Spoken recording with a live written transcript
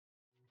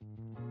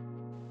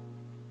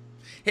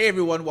Hey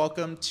everyone,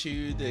 welcome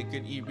to the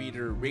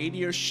Goodereader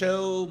radio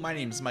show. My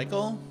name is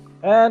Michael.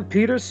 And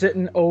Peter's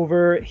sitting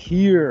over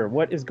here.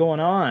 What is going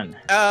on?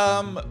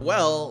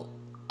 Well,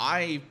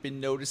 I've been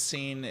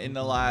noticing in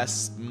the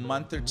last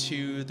month or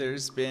two,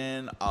 there's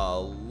been a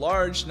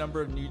large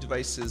number of new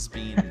devices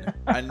being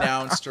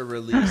announced or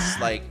released,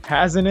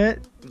 Hasn't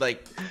it?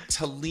 like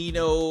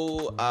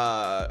Toledo,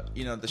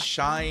 the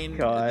Shine,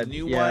 God, the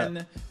new yeah,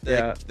 one,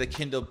 yeah. the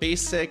Kindle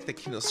Basic, the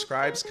Kindle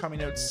Scribe's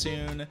coming out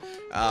soon.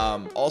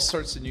 All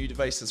sorts of new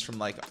devices from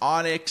like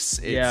Onyx.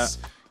 It's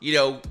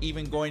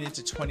even going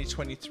into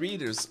 2023,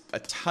 there's a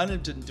ton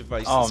of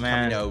devices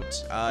coming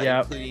out.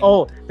 Including...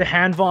 Oh, the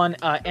Hanvon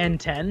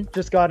N10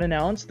 just got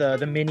announced.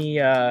 The mini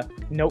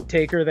note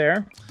taker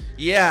there.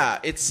 Yeah,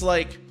 it's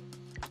like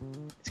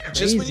It's crazy.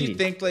 just when you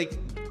think like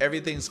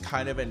everything's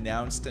kind of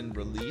announced and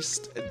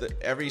released,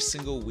 every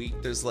single week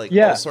there's like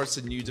all sorts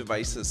of new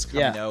devices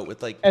coming out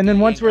with like. And then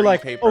once we're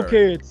like, paper.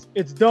 okay,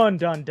 it's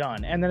done,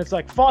 and then it's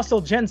like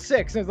Fossil Gen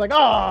 6, and it's like,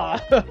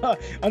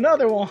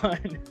 another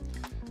one.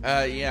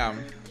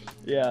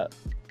 Yeah.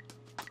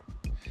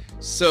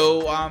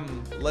 So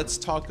let's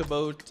talk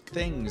about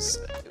things.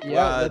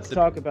 Let's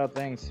talk about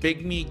things.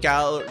 BIGME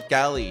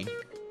Galley.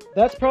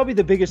 That's probably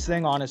the biggest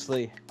thing,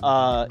 honestly,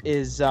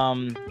 is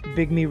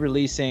BIGME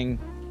releasing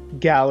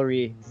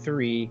Gallery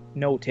 3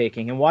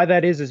 note-taking. And why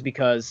that is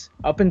because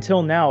up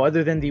until now,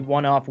 other than the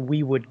one-off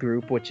WeWood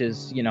group, which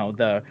is,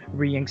 the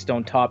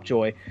re-Inkstone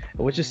Topjoy,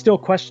 which is still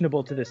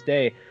questionable to this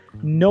day,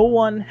 no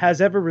one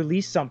has ever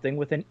released something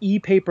with an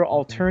e-paper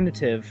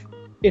alternative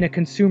in a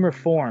consumer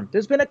form.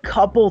 There's been a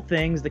couple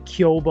things, the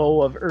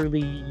Kyobo of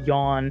early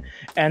Yawn,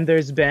 and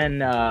there's been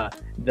the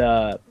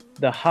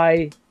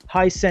Hisense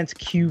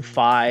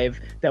Q5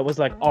 that was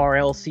like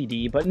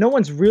RLCD, but no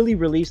one's really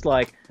released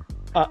like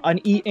an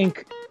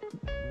e-ink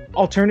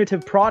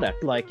alternative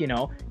product. Like,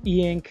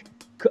 e-ink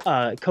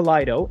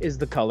Kaleido is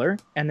the color,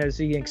 and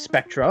there's e-ink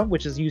Spectra,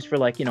 which is used for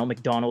like,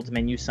 McDonald's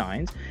menu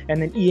signs, and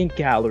then e-ink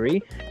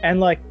Gallery, and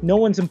like no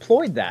one's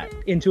employed that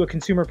into a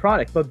consumer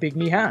product, but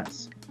BIGME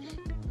has.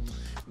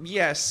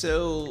 Yeah,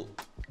 so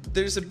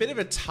there's a bit of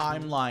a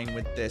timeline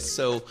with this.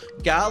 So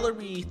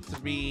Gallery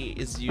 3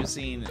 is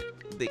using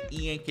the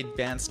e-ink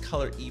advanced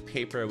color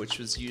e-paper, which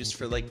was used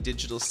for like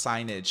digital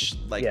signage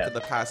for the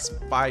past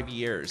 5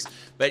 years.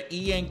 But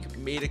e-ink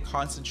made a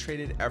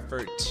concentrated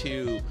effort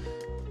to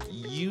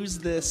use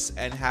this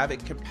and have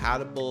it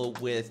compatible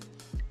with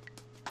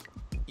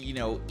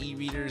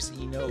e-readers,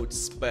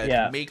 e-notes,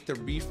 but make the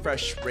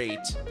refresh rate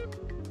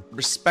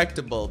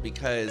respectable,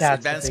 because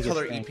That's advanced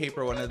color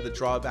e-paper, one of the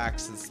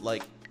drawbacks is it's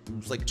like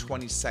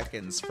 20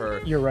 seconds for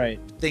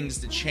things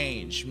to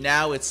change.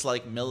 Now it's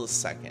like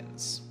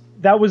milliseconds.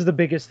 That was the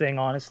biggest thing,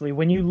 honestly.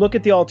 When you look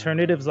at the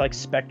alternatives like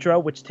Spectra,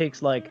 which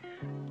takes like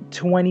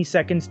 20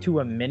 seconds to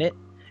a minute,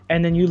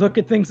 and then you look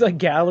at things like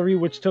Gallery,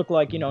 which took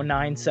like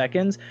 9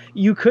 seconds,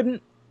 you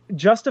couldn't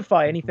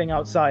justify anything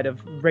outside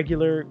of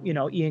regular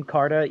e-ink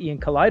Carta,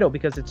 e-ink Kaleido,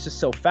 because it's just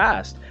so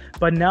fast.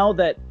 But now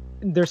that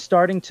they're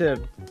starting to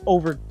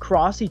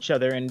overcross each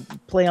other and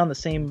play on the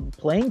same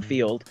playing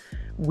field,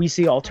 we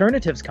see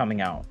alternatives coming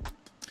out.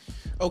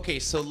 Okay,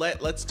 so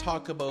let's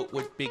talk about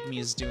what BIGME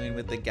is doing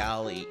with the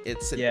Galley.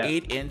 It's an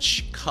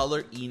 8-inch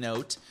color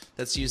e-note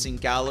that's using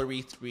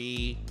Gallery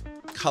 3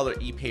 color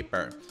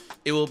e-paper.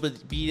 It will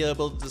be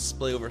able to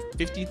display over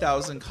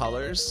 50,000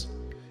 colors,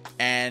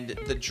 and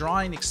the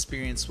drawing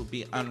experience will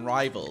be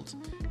unrivaled.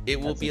 It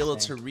will be able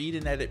to read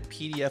and edit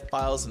PDF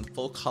files in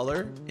full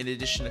color, in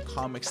addition to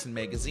comics and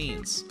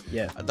magazines.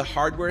 The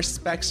hardware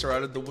specs are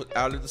out of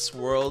this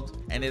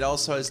world, and it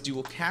also has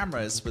dual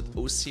cameras with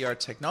OCR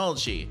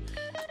technology.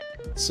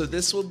 So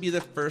this will be the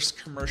first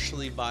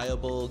commercially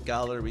viable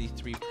Gallery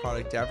 3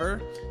 product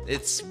ever.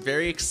 It's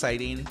very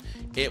exciting.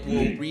 It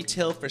will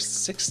retail for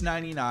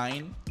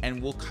 $6.99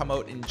 and will come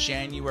out in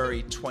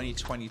January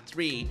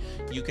 2023.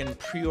 You can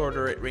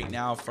pre-order it right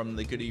now from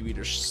the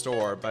Goodereader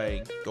store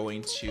by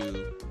going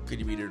to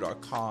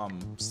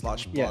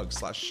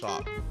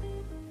goodereader.com/blog/shop.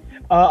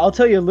 I'll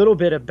tell you a little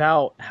bit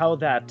about how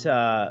that,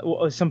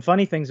 some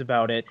funny things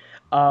about it.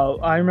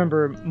 I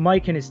remember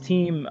Mike and his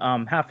team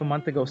half a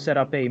month ago set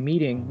up a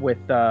meeting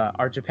with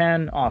our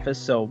Japan office,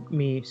 so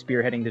me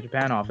spearheading the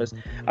Japan office.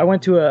 I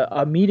went to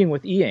a meeting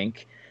with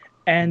e-ink,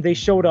 and they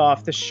showed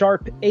off the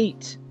Sharp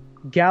 8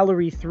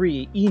 Gallery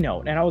 3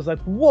 e-note, and I was like,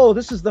 whoa,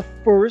 this is the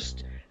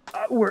first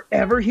we're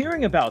ever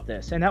hearing about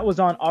this. And that was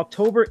on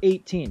October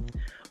 18th.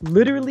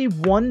 Literally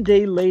one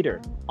day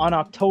later, on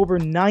October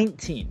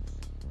 19th,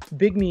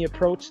 BIGME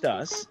approached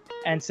us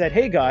and said,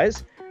 hey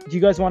guys, do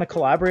you guys want to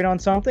collaborate on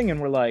something? And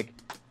we're like,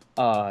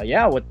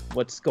 yeah,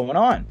 what's going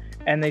on?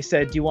 And they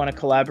said, do you want to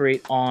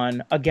collaborate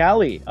on a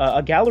gallery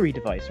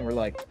device? And we're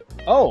like,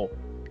 oh,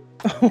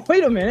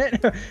 Wait a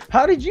minute.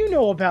 How did you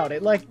know about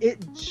it? Like,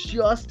 it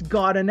just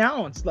got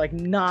announced like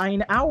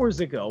 9 hours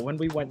ago when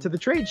we went to the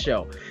trade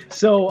show.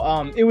 So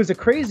it was a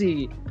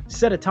crazy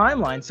set of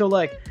timelines. So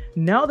like,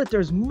 now that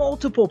there's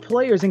multiple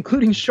players,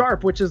 including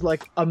Sharp, which is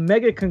like a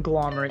mega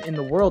conglomerate in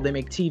the world, they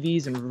make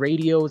TVs and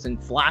radios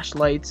and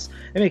flashlights,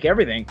 they make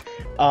everything.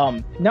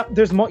 Now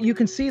there's you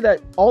can see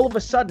that all of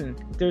a sudden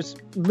there's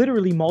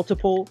literally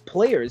multiple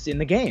players in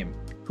the game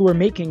who are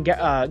making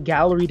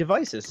gallery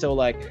devices. So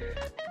like,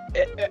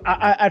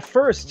 at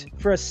first,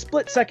 for a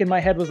split second, my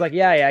head was like,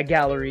 yeah,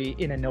 gallery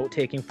in a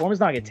note-taking form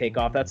is not going to take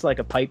off. That's like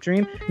a pipe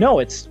dream. No,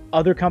 it's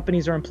other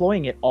companies are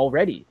employing it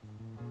already.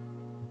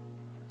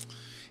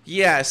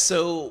 Yeah,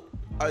 so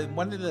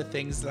one of the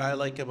things that I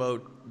like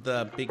about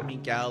the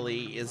BIGME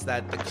Galley is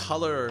that the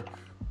color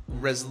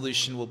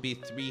resolution will be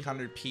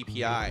 300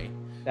 ppi.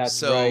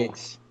 That's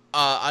right.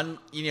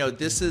 You know,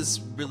 this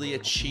is really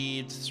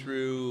achieved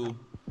through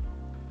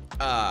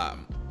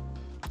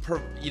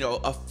you know,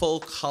 a full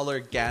color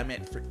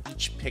gamut for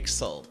each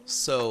pixel.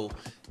 So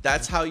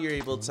that's how you're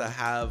able to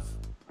have,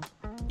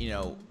 you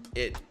know,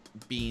 it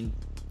being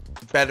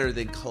better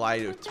than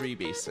Kaleido 3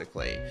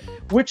 basically.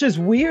 Which is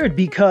weird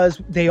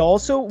because they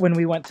also, when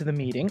we went to the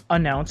meeting,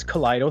 announced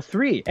Kaleido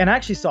 3. And I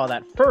actually saw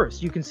that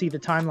first. You can see the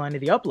timeline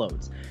of the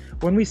uploads.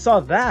 When we saw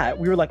that,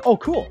 we were like, oh,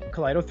 cool,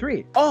 Kaleido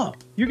 3. Oh,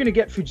 you're going to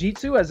get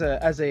Fujitsu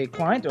as a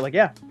client? They're like,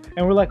 yeah.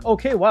 And we're like,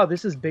 okay, wow,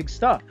 this is big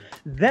stuff.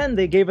 Then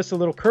they gave us a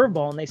little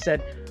curveball and they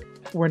said,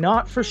 we're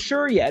not for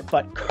sure yet,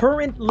 but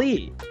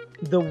currently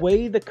the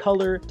way the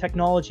color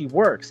technology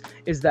works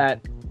is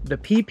that the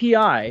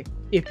PPI,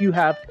 if you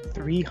have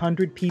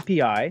 300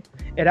 PPI,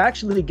 it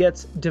actually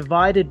gets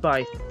divided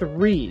by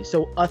 3.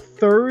 So a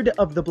third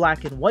of the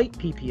black and white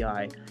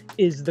PPI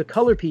is the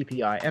color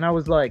PPI. And I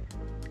was like,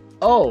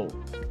 oh,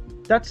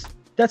 that's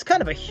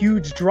kind of a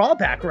huge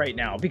drawback right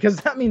now, because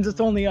that means it's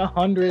only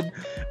 100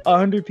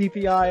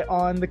 PPI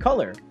on the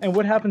color. And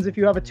what happens if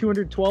you have a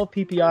 212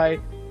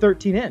 PPI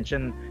 13-inch?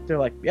 And they're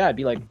like, yeah, it'd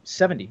be like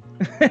 70.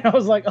 And I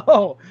was like,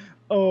 oh,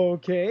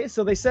 okay.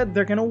 So they said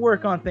they're going to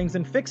work on things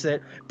and fix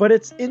it. But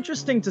it's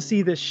interesting to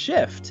see this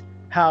shift,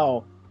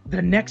 how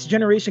the next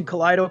generation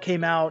Kaleido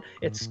came out,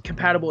 it's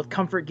compatible with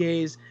Comfort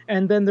Gaze,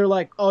 and then they're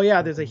like, oh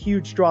yeah, there's a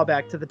huge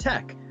drawback to the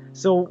tech.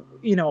 So,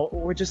 you know,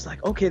 we're just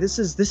like, okay, this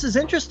is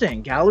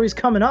interesting. Gallery's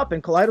coming up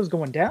and Kaleido's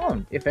going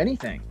down, if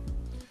anything.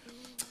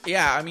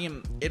 Yeah, I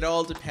mean, it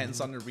all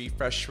depends on the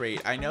refresh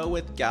rate. I know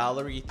with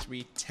Gallery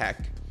 3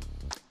 Tech,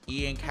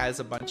 E-Ink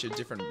has a bunch of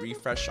different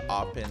refresh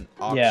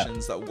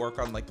options that work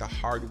on like the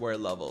hardware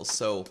level.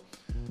 So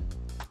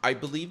I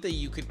believe that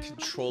you could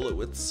control it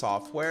with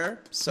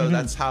software. So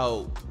that's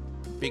how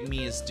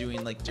BIGME is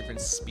doing like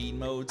different speed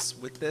modes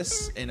with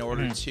this in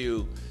order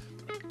to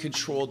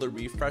control the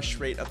refresh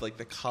rate of like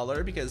the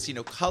color, because you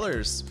know,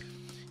 color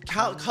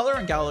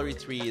on Gallery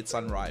 3, it's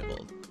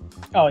unrivaled.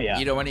 Oh yeah,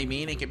 you know what I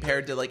mean, and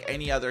compared to like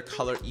any other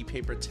color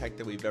e-paper tech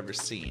that we've ever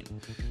seen.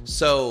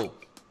 So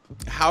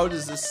how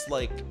does this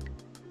like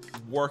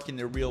work in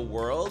the real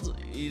world?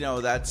 You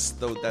know, that's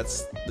the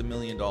 $1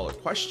 million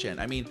question.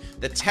 I mean,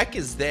 the tech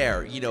is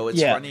there. You know,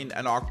 it's running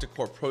an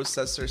octa-core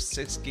processor,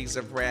 6 gigs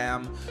of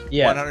RAM,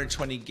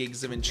 120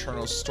 gigs of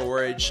internal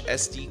storage,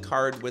 SD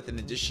card with an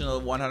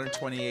additional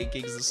 128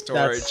 gigs of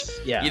storage.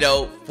 You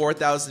know,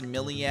 4,000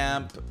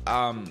 milliamp.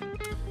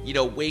 You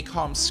know,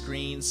 Wacom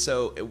screen,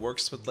 so it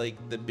works with like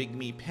the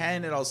BIGME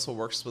pen. It also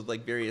works with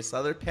like various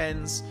other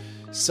pens.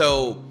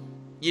 So,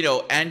 you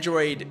know,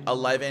 Android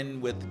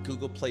 11 with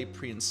Google Play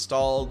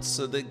pre-installed.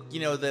 So the, you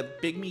know, the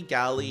BIGME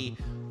Galley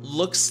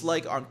looks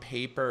like on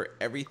paper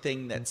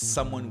everything that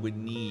someone would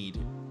need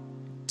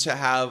to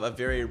have a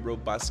very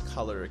robust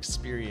color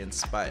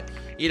experience. But,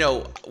 you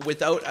know,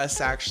 without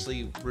us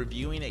actually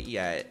reviewing it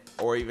yet,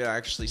 or even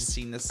actually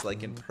seeing this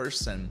like in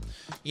person,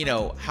 you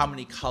know, how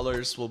many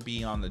colors will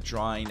be on the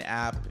drawing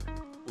app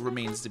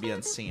remains to be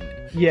unseen.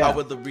 How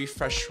would the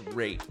refresh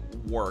rate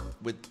work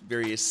with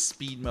various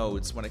speed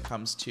modes when it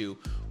comes to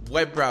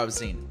web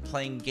browsing,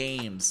 playing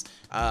games,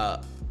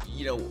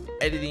 you know,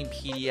 editing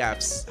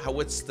PDFs?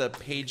 What's the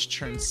page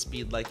turn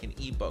speed like in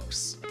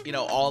ebooks? You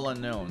know, all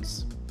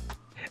unknowns.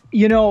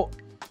 You know,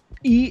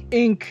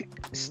 E-Ink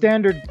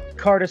standard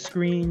Carta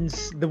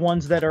screens, the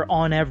ones that are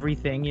on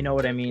everything, you know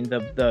what I mean?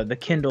 The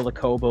Kindle, the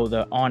Kobo,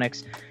 the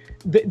Onyx,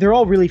 they're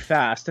all really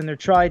fast and they're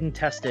tried and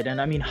tested. And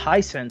I mean,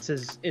 Hisense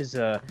is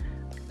a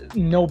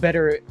no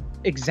better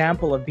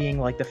example of being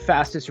like the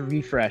fastest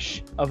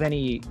refresh of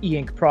any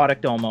E-Ink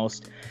product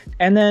almost.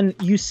 And then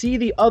you see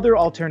the other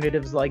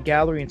alternatives like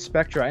Gallery and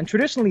Spectra, and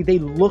traditionally they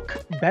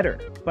look better,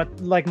 but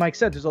like Mike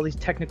said, there's all these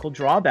technical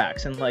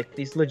drawbacks and like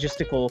these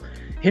logistical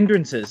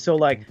hindrances. So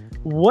like,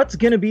 what's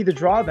gonna be the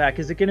drawback?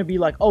 Is it gonna be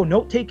like, oh,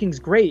 note taking's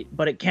great,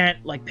 but it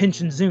can't like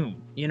pinch and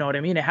zoom, you know what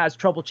I mean? It has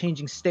trouble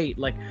changing state.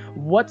 Like,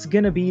 what's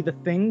gonna be the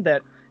thing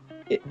that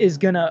is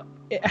gonna,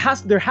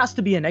 there has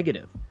to be a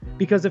negative,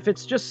 because if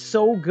it's just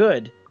so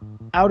good,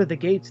 out of the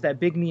gates that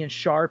BIGME and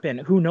Sharp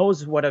and who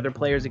knows what other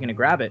players are going to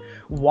grab it.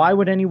 Why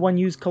would anyone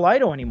use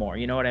Kaleido anymore?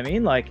 You know what I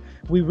mean? Like,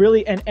 we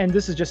really, and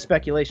this is just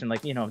speculation,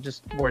 like, you know,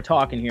 just we're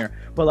talking here,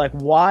 but like,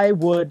 why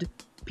would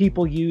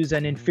people use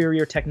an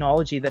inferior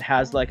technology that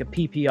has like a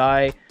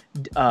PPI,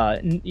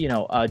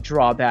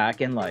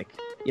 drawback, and like,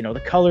 you know,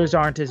 the colors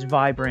aren't as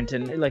vibrant,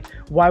 and like,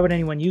 why would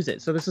anyone use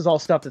it? So this is all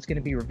stuff that's going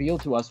to be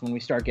revealed to us when we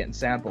start getting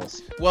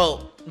samples.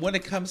 Well, when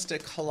it comes to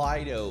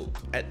Kaleido,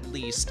 at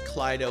least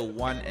Kaleido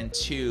 1 and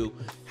 2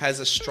 has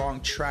a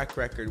strong track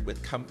record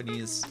with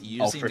companies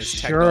using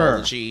this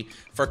technology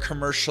for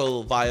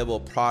commercial viable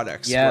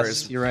products. Yes,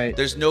 whereas you're right.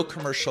 There's no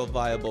commercial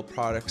viable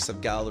products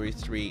of Gallery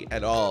 3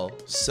 at all.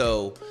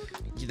 So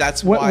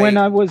that's why when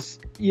I was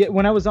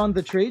on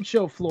the trade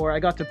show floor, I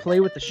got to play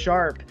with the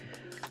Sharp.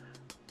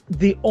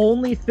 The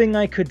only thing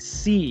I could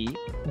see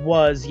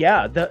was,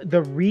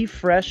 the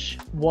refresh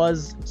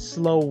was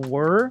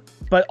slower,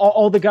 but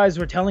all the guys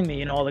were telling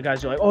me, all the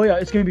guys are like, oh yeah,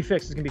 it's going to be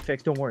fixed. It's going to be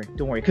fixed. Don't worry.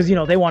 Because,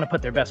 they want to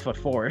put their best foot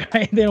forward,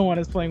 right? They don't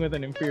want us playing with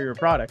an inferior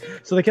product.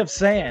 So they kept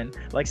saying,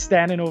 like,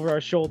 standing over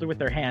our shoulder with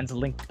their hands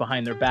linked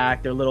behind their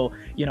back, their little,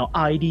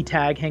 ID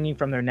tag hanging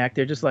from their neck.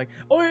 They're just like,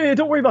 oh yeah,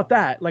 don't worry about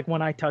that. Like,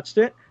 when I touched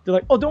it, they're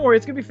like, oh, don't worry,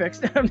 it's going to be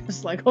fixed. And I'm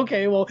just like,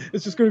 okay, well,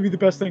 it's just going to be the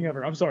best thing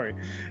ever. I'm sorry.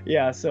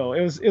 Yeah, so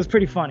it was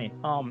pretty funny.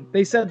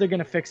 They said they're going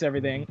to fix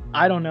everything.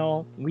 I don't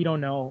know. We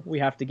don't know. We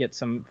have to get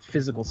some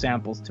physical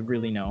samples to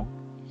really know.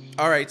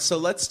 All right, so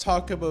let's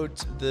talk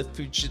about the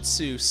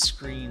Fujitsu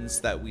screens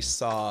that we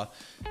saw.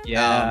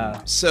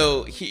 Yeah.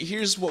 So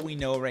here's what we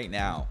know right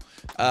now.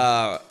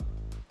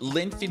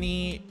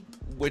 Linfini,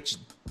 which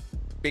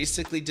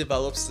basically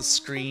develops the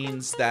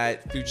screens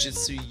that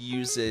Fujitsu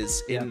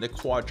uses in the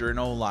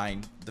Quadrino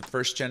line, the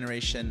first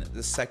generation,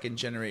 the second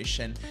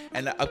generation,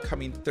 and the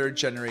upcoming third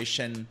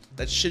generation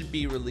that should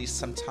be released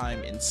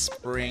sometime in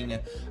spring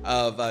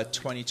of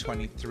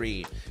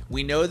 2023.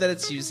 We know that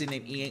it's using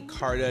an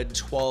INKNOTE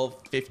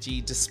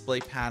 1250 display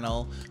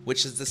panel,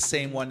 which is the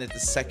same one that the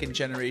second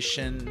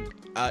generation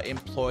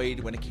employed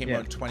when it came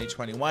out in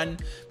 2021.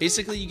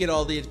 Basically, you get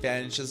all the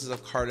advantages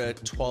of Carta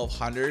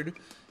 1200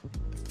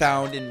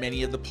 found in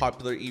many of the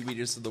popular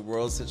e-readers of the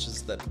world, such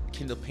as the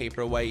Kindle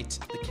Paperwhite,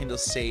 the Kindle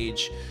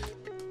Sage.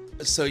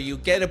 So you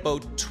get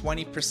about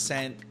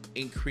 20%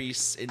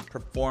 increase in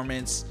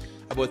performance,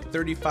 about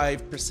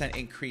 35%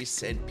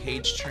 increase in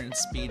page turn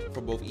speed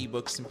for both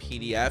ebooks and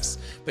PDFs.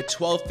 But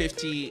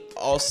 1250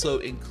 also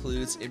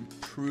includes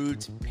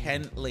improved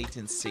pen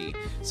latency,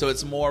 so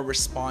it's more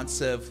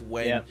responsive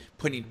when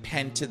putting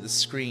pen to the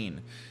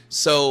screen.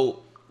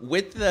 So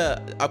with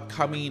the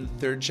upcoming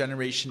third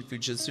generation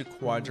Fujitsu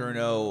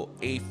Quadrino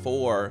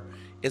A4,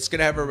 it's going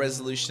to have a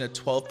resolution of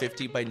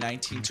 1250 by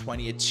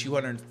 1920 at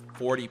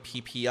 240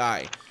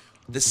 ppi.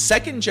 The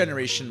second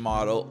generation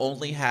model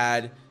only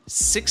had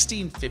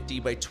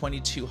 1650 by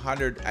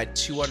 2200 at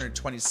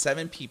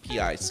 227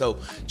 ppi. So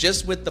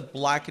just with the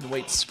black and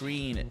white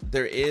screen,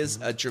 there is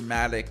a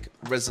dramatic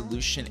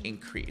resolution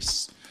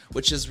increase,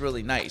 which is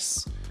really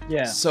nice.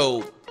 Yeah.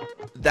 So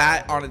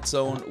that on its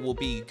own will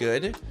be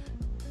good.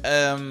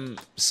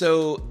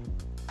 So,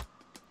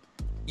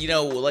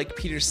 like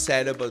Peter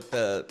said about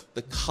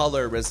the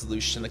color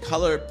resolution, the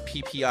color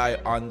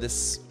PPI on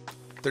this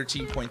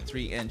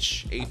 13.3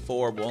 inch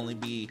A4 will only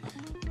be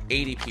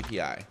 80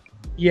 PPI.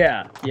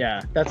 Yeah,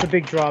 that's a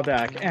big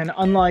drawback. And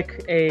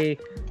unlike a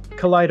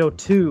Kaleido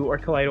 2 or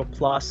Kaleido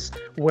Plus,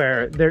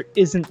 where there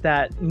isn't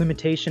that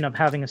limitation of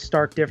having a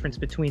stark difference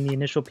between the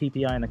initial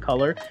PPI and the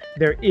color,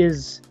 there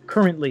is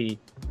currently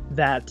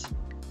that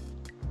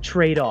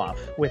trade-off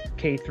with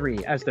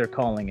K3, as they're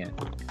calling it.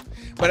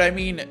 But I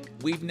mean,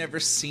 we've never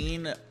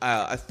seen a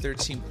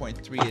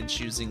 13.3 inch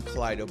using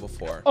Kaleido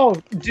before. Oh,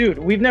 dude,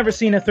 we've never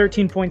seen a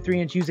 13.3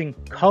 inch using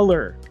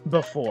color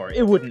before.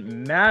 It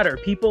wouldn't matter.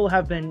 People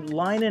have been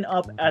lining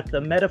up at the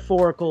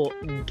metaphorical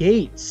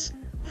gates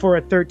for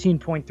a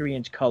 13.3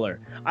 inch color.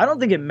 I don't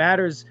think it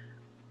matters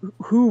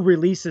who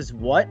releases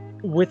what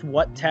with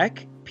what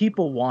tech.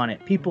 People want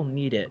it. People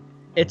need it.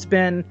 It's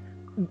been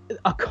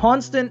a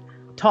constant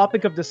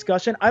topic of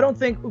discussion. I don't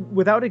think,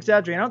 without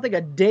exaggerating, I don't think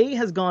a day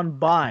has gone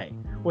by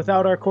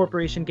without our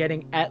corporation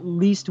getting at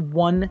least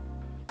one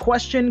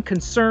question,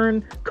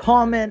 concern,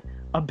 comment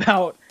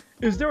about,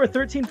 is there a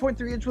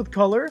 13.3 inch with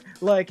color?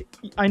 Like,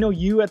 I know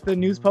you at the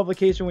news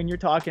publication, when you're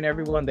talking to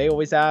everyone, they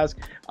always ask,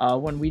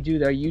 when we do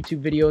their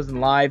YouTube videos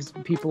and lives,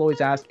 people always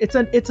ask.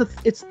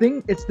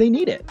 They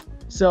need it.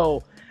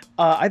 So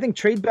I think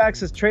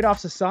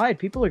trade-offs aside,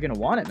 people are going to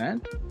want it,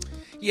 man.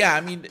 Yeah,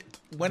 I mean,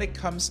 when it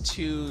comes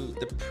to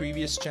the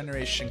previous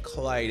generation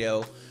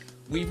Kaleido,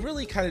 we've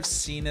really kind of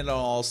seen it on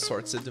all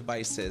sorts of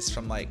devices,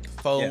 from like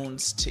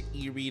phones to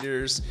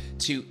e-readers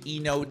to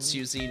e-notes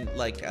using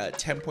like a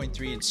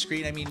 10.3 inch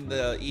screen. I mean,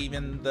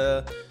 even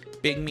the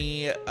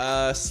BIGME /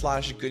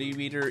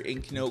 Goodereader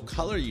INKNOTE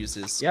Color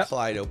uses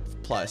Kaleido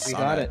Plus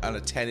on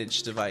a 10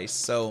 inch device.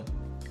 So,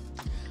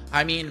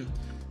 I mean,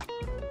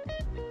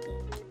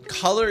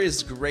 color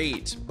is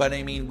great, but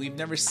I mean, we've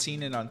never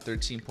seen it on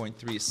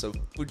 13.3, so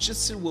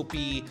Fujitsu will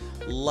be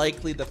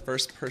likely the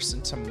first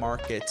person to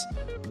market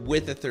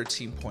with a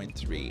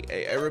 13.3.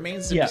 It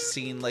remains to be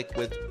seen, like,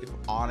 with if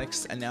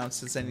Onyx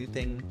announces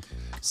anything.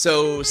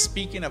 So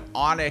speaking of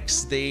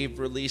Onyx, they've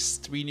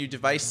released 3 new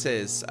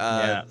devices.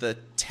 The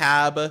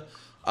Tab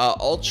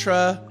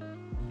Ultra,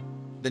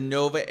 the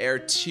Nova Air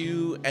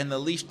 2, and the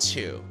Leaf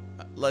 2.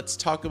 Let's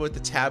talk about the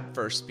Tab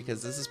first,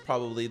 because this is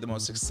probably the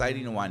most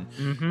exciting one.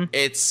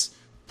 It's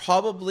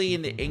probably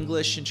in the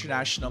English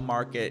international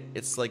market,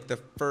 it's like the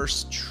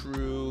first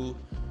true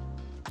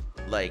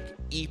like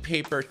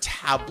e-paper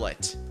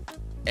tablet.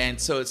 And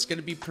so it's going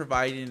to be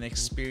providing an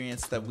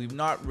experience that we've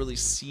not really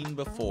seen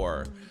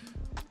before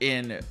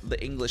in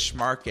the English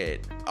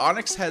market.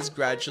 Onyx has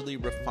gradually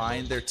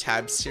refined their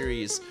Tab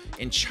series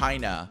in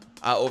China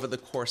over the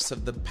course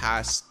of the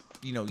past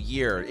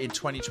year. In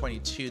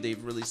 2022,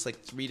 they've released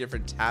like 3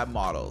 different Tab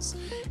models,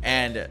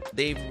 and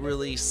they've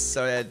really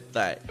said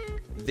that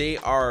they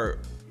are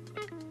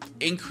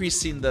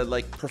increasing the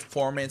like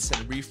performance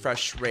and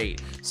refresh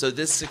rate. So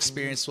this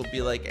experience will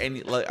be like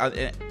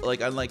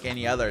unlike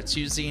any other. It's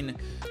using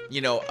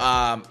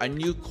a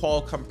new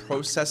Qualcomm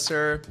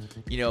processor,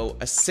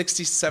 a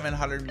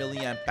 6700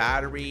 milliamp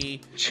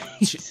battery,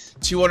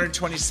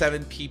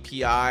 227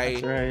 PPI.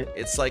 That's right.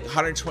 It's like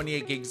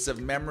 128 gigs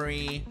of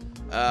memory.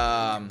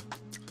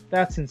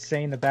 That's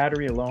insane, the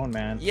battery alone,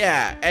 man.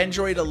 Yeah,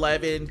 Android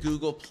 11,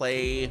 Google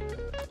Play.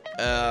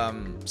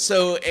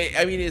 So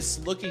I mean, it's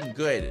looking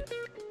good.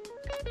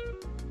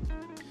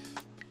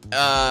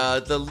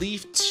 The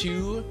Leaf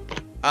 2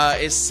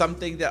 is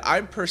something that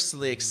I'm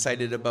personally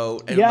excited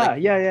about. And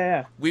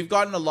yeah. We've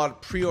gotten a lot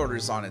of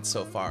pre-orders on it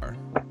so far.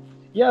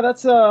 Yeah,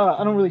 that's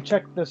I don't really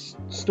check the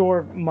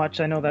store much.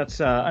 I know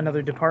that's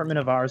another department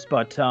of ours,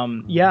 but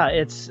yeah,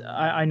 it's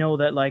I know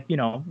that, like,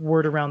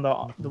 word around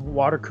the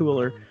water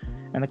cooler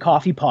and the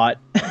coffee pot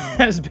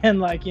has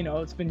been like,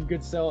 it's been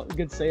good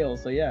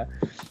sales. So yeah.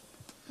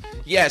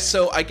 Yeah,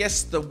 so I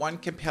guess the one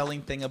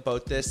compelling thing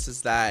about this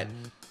is that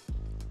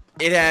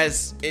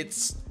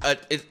it's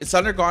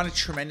undergone a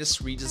tremendous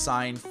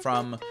redesign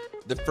from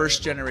the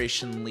first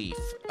generation Leaf.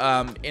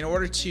 In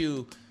order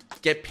to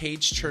get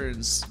page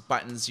turns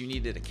buttons, you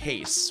needed a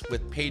case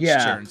with page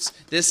turns.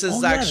 This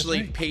is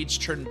actually page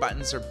turn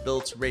buttons are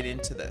built right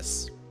into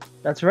this.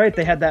 That's right.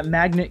 They had that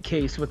magnet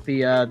case with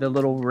the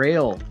little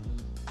rail.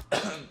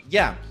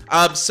 Yeah.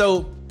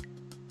 So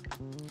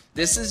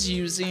this is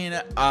using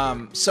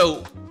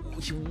so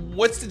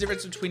what's the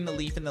difference between the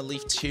Leaf and the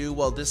Leaf 2?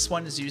 Well, this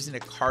one is using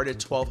a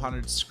carded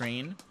 1200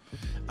 screen.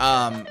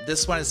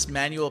 This one is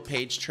manual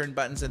page turn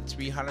buttons and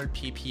 300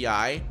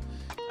 PPI.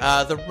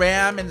 The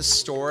RAM and the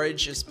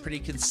storage is pretty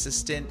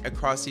consistent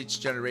across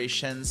each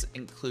generations,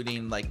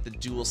 including like the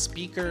dual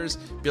speakers,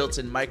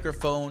 built-in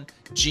microphone,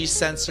 G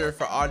sensor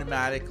for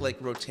automatic like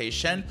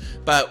rotation.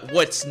 But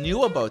what's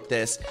new about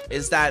this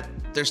is that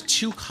there's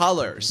 2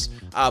 colors,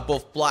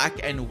 both black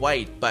and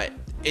white, but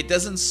it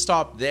doesn't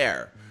stop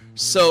there.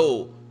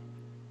 So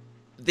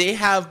they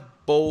have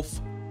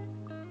both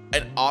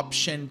an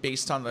option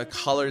based on the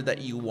color that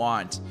you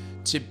want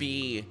to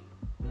be.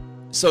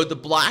 So the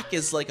black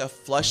is like a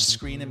flush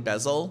screen and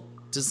bezel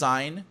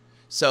design,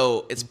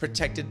 so it's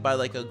protected by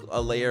like a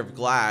layer of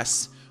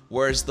glass,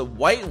 whereas the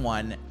white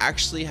one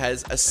actually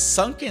has a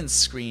sunken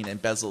screen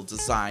and bezel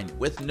design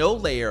with no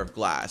layer of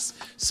glass.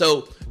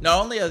 So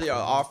not only are they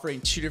offering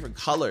 2 different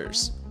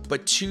colors,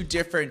 but 2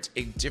 different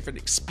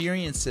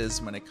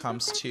experiences when it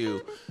comes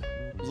to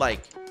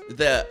like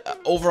the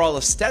overall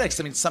aesthetics.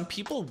 I mean, some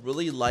people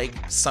really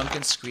like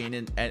sunken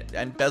screen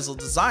and bezel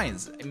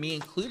designs, me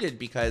included,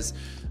 because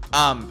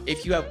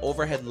if you have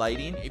overhead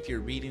lighting, if you're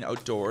reading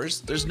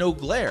outdoors, there's no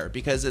glare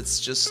because it's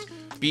just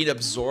being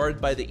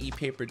absorbed by the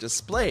e-paper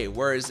display.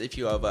 Whereas if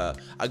you have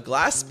a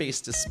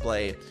glass-based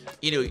display,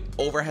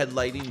 overhead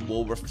lighting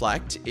will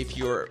reflect. If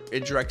you're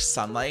in direct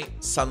sunlight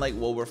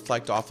will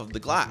reflect off of the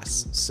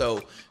glass.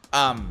 So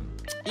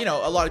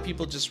a lot of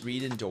people just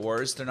read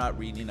indoors. They're not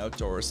reading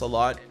outdoors a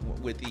lot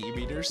with the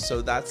e-readers.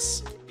 So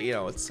that's,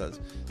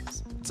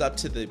 it's up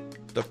to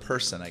the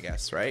person, I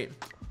guess, right?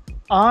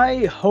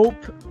 I hope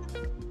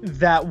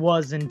that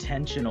was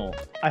intentional.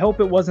 I hope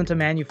it wasn't a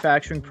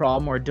manufacturing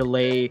problem or a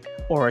delay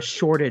or a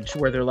shortage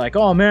where they're like,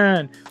 oh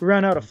man, we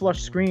ran out of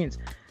flush screens.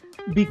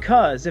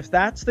 Because if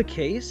that's the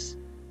case,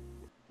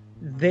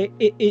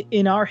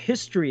 in our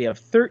history of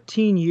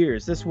 13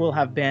 years, this will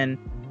have been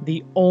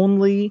the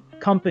only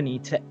company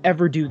to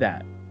ever do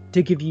that,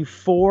 to give you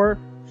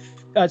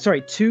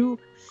 2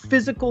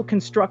 physical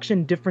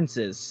construction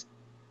differences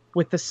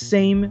with the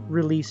same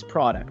release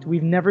product.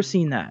 We've never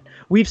seen that.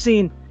 We've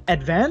seen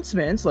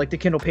advancements like the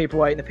Kindle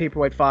Paperwhite and the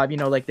Paperwhite 5,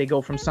 like they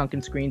go from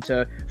sunken screen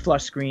to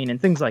flush screen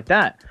and things like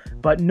that.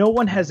 But no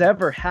one has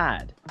ever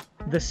had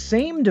the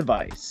same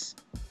device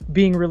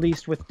being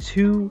released with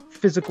 2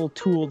 physical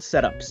tooled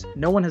setups.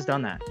 No one has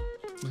done that.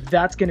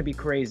 That's going to be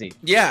crazy.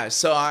 Yeah,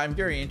 so I'm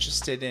very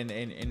interested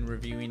in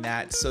reviewing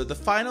that. So the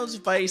final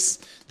device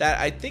that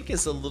I think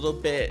is a little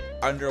bit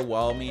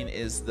underwhelming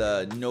is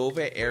the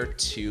Nova Air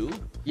 2.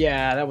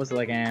 Yeah, that was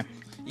like, eh.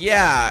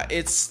 Yeah,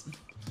 it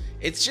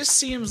just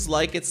seems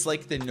like it's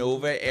like the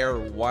Nova Air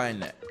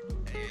 1.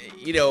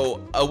 You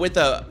know,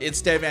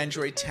 instead of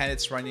Android 10,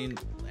 it's running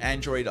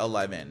Android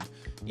 11.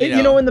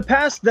 You know, in the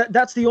past,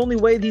 that's the only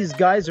way these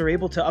guys are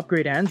able to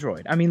upgrade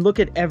Android. I mean,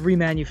 look at every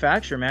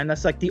manufacturer, man.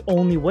 That's like the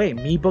only way.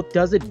 MeBook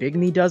does it,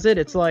 BIGME does it.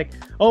 It's like,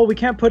 oh, we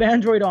can't put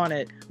Android on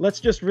it. Let's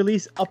just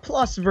release a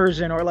Plus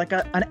version or like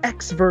an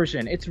X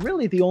version. It's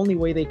really the only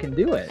way they can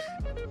do it.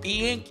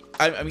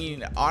 I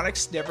mean,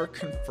 Onyx never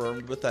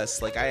confirmed with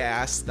us. Like, I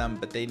asked them,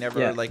 but they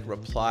never like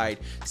replied.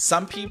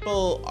 Some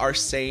people are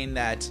saying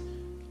that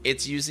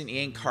it's using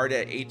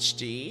ENKNOTE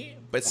HD,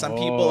 but some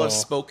people have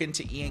spoken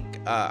to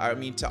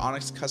to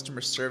Onyx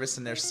customer service,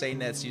 and they're saying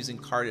that it's using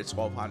card at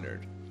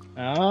 1200.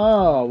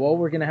 Oh, well,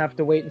 we're gonna have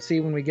to wait and see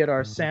when we get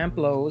our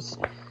samples.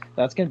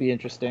 That's gonna be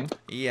interesting.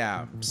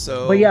 Yeah.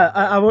 So. But yeah,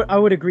 I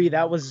would agree.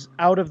 That was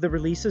out of the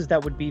releases.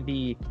 That would be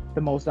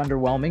the most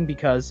underwhelming,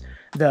 because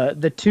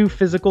the two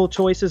physical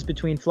choices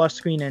between flush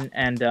screen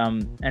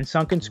and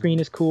sunken screen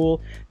is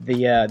cool.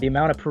 The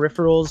amount of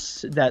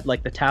peripherals that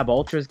like the Tab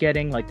Ultra is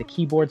getting, like the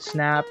keyboard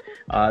snap,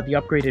 the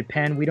upgraded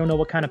pen. We don't know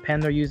what kind of pen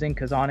they're using,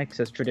 because Onyx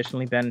has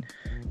traditionally been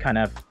kind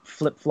of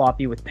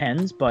flip-floppy with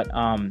pens. But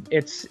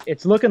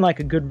it's looking like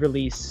a good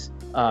release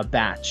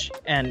batch,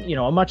 and you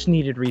know, a much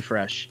needed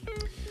refresh.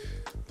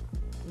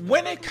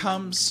 When it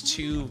comes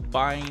to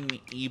buying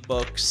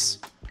ebooks,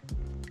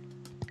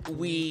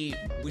 we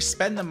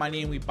spend the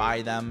money and we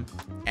buy them,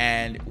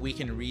 and we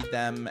can read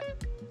them,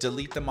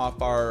 delete them off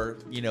our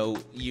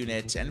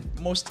unit, and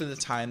most of the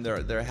time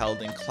they're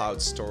held in cloud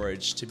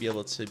storage to be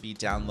able to be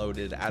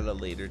downloaded at a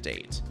later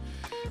date.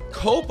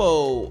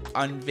 Kobo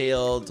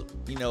unveiled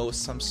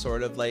some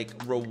sort of like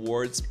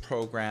rewards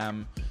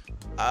program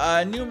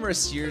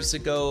numerous years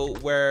ago,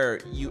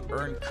 where you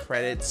earn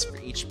credits for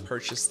each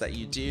purchase that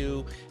you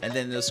do, and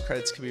then those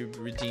credits can be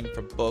redeemed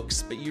for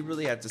books, but you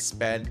really have to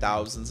spend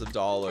thousands of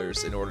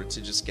dollars in order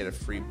to just get a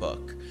free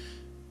book.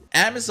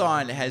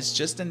 Amazon has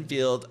just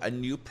unveiled a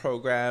new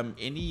program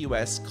in the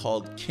US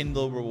called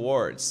Kindle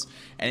Rewards,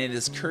 and it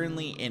is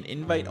currently in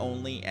invite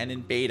only and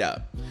in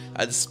beta.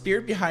 The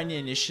spirit behind the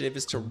initiative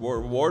is to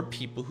reward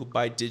people who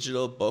buy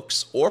digital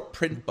books or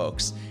print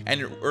books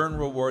and earn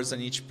rewards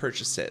on each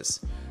purchases.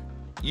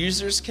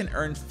 Users can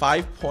earn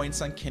 5 points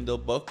on Kindle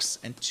books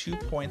and 2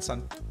 points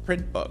on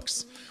print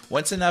books.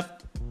 Once enough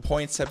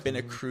points have been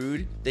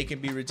accrued, they can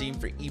be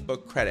redeemed for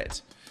ebook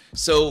credit.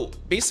 So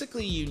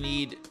basically you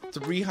need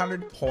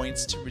 300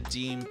 points to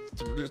redeem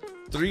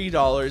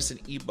 $3 in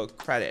ebook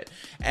credit,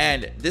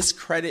 and this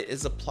credit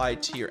is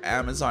applied to your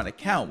Amazon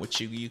account, which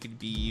you could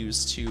be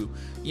used to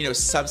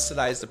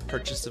subsidize the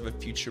purchase of a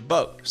future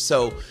book.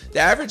 So the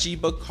average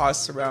ebook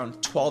costs around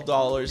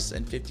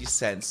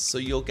 $12.50, so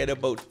you'll get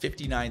about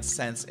 59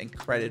 cents in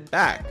credit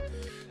back.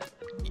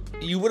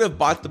 You would have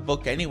bought the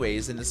book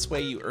anyways, and this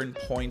way you earn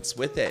points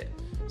with it.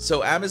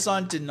 So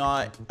Amazon did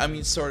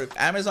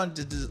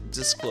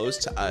disclose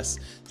to us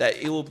that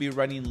it will be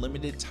running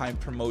limited time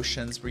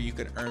promotions where you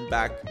can earn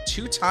back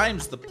 2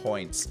 times the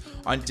points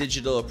on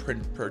digital or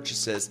print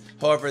purchases.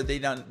 However, they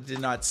did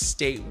not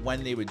state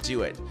when they would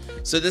do it.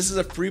 So this is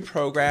a free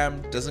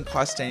program, doesn't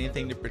cost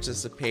anything to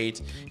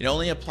participate. It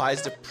only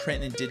applies to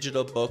print and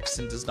digital books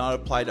and does not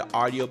apply to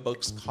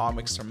audiobooks,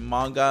 comics, or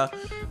manga.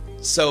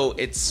 So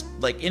it's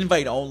like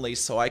invite only,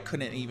 so I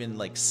couldn't even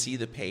like see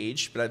the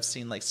page, but I've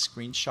seen like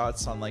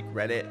screenshots on like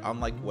Reddit on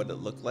like what it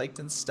looked like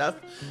and stuff.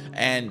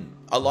 And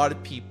a lot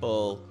of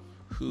people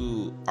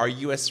who are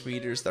US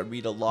readers that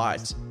read a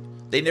lot,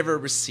 they never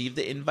received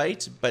the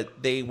invite,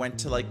 but they went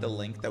to like the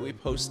link that we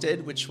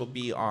posted, which will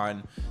be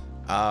on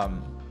our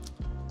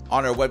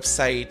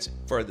website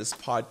for this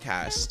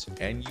podcast,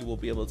 and you will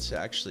be able to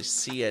actually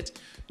see it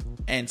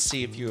and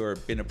see if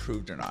you've been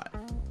approved or not.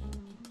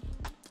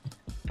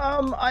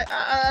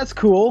 That's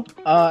cool.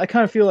 I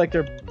kind of feel like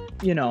they're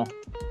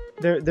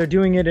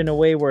doing it in a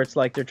way where it's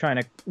like they're trying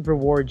to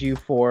reward you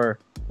for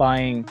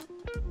buying.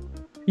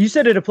 You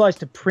said it applies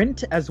to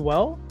print as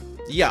well?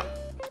 Yeah.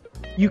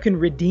 You can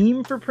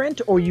redeem for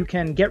print, or you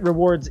can get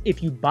rewards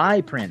if you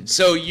buy print.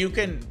 So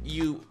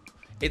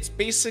it's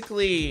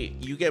basically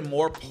you get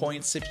more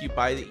points if you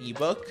buy the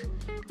ebook,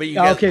 but you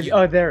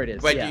get, there it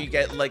is. But you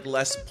get like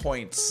less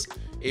points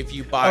if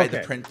you buy the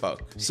print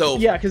book. So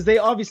yeah, because they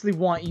obviously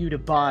want you to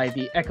buy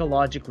the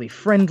ecologically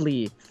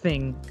friendly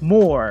thing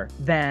more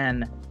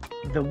than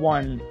the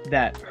one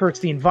that hurts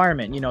the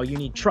environment. You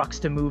need trucks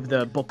to move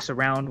the books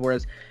around,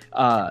 whereas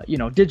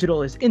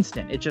digital is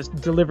instant. It just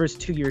delivers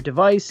to your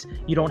device.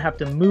 You don't have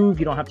to move,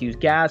 you don't have to use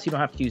gas, you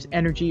don't have to use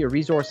energy or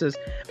resources.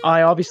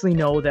 I obviously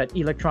know that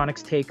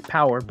electronics take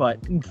power, but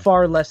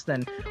far less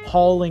than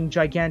hauling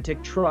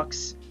gigantic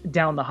trucks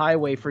down the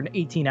highway for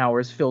 18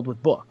 hours filled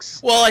with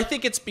books. Well, I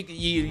think it's because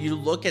you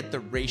look at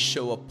the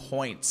ratio of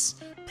points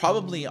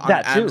probably on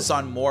That too.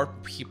 Amazon more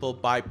people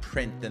buy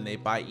print than they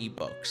buy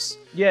ebooks.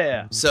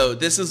 Yeah. So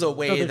this is a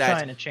way So they're that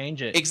trying to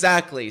change it.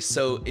 Exactly.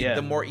 So the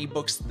Yeah. more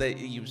ebooks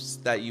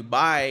that you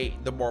buy,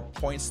 the more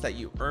points that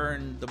you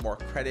earn, the more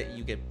credit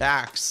you get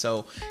back.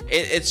 So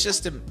it's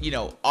just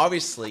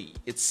obviously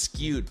it's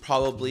skewed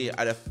probably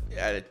at a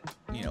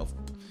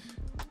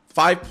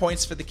 5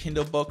 points for the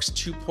Kindle books,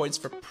 2 points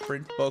for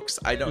print books.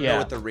 I don't know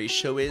what the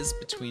ratio is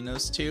between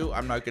those two.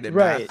 I'm not good at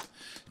math.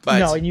 But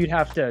no, and you'd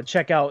have to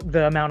check out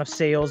the amount of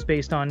sales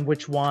based on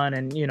which one,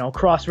 and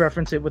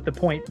cross-reference it with the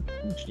point,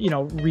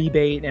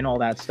 rebate and all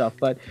that stuff.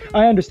 But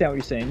I understand what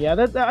you're saying.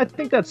 Yeah, I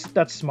think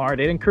that's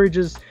smart. It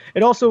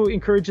also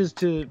encourages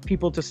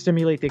people to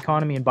stimulate the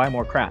economy and buy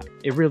more crap.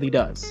 It really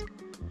does.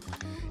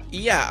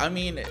 Yeah, I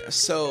mean,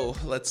 so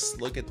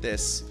let's look at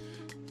this.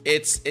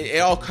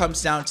 It all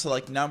comes down to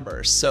like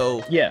numbers.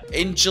 So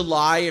in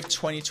July of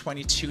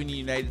 2022 in the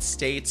United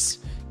States,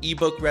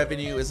 ebook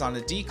revenue is on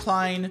a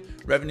decline.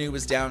 Revenue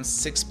was down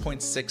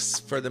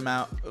 6.6 for the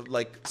amount,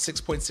 like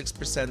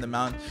 6.6% of the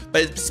amount.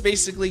 But it's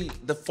basically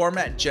the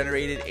format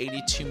generated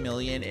 82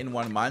 million in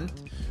 1 month.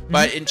 Mm-hmm.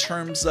 But in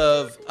terms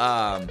of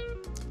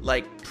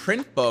like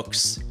print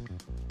books,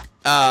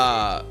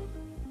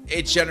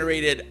 it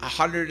generated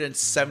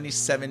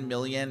 177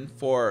 million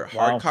for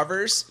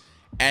hardcovers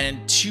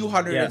and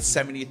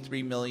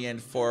 273 million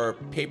for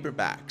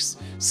paperbacks.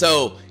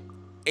 So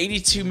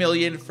 82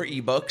 million for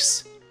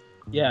ebooks.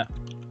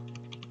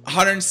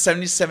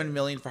 177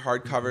 million for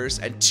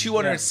hardcovers and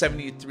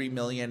 273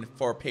 million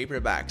for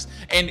paperbacks,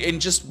 and in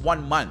just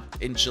 1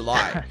 month in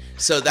July.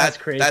 So that's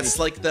crazy. That's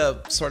like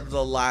the sort of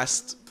the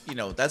last,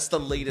 that's the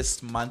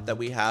latest month that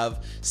we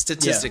have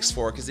statistics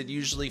for, because it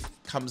usually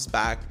comes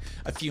back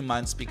a few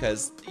months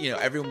because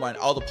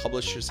all the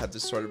publishers have to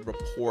sort of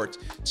report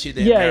to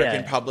the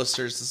American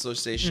Publishers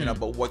Association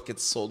about what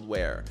gets sold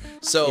where.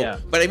 So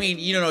but I mean,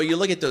 you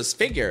look at those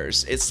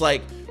figures, it's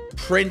like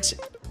print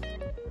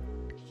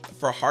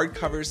for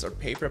hardcovers or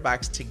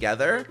paperbacks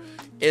together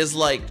is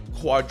like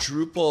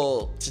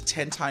quadruple to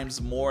 10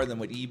 times more than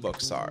what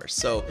ebooks are.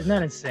 So isn't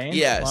that insane?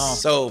 Yes. Wow.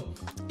 So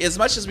as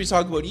much as we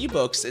talk about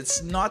ebooks,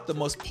 it's not the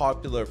most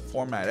popular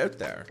format out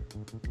there.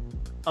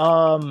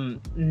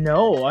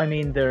 No, I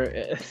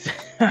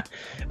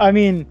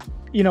mean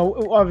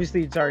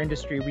obviously it's our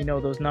industry, we know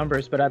those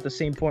numbers, but at the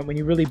same point, when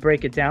you really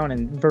break it down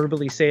and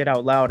verbally say it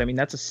out loud, I mean,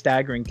 that's a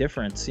staggering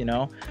difference.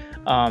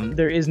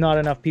 There is not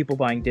enough people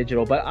buying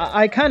digital, but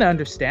I kind of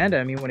understand it.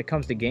 I mean, when it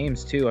comes to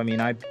games too, I mean,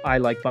 I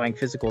like buying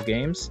physical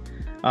games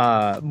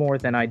more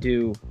than I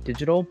do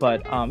digital,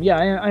 but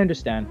I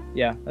understand.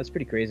 Yeah, that's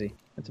pretty crazy.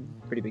 That's a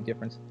pretty big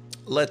difference.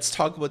 Let's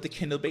talk about the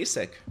Kindle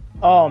Basic.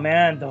 Oh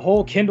man, the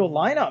whole Kindle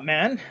lineup,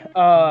 man.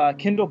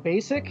 Kindle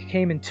Basic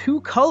came in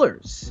 2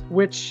 colors,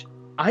 which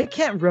I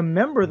can't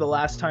remember the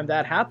last time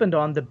that happened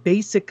on the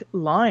Basic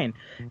line.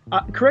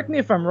 Correct me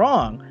if I'm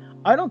wrong.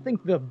 I don't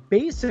think the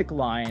Basic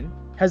line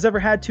has ever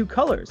had 2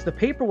 colors. The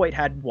Paperwhite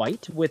had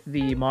white with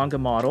the manga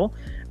model.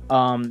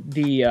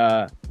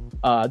 The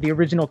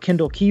original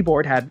Kindle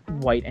keyboard had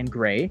white and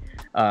gray.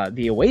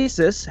 The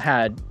Oasis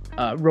had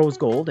rose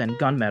gold and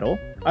gunmetal.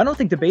 I don't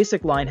think the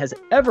Basic line has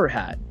ever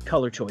had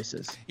color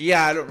choices.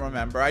 Yeah, I don't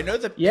remember. I know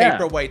the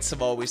Paperwhites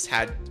have always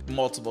had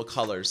multiple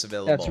colors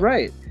available. That's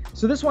right.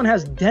 So this one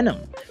has denim.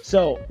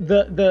 So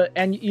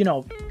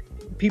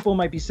people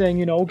might be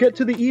saying, get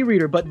to the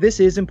e-reader, but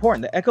this is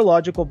important. The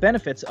ecological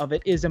benefits of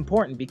it is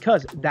important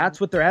because that's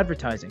what they're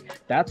advertising.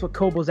 That's what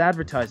Kobo's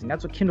advertising.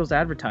 That's what Kindle's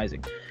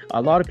advertising.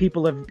 A lot of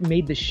people have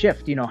made the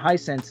shift,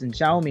 Hisense and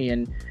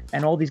Xiaomi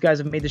and all these guys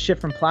have made the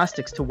shift from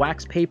plastics to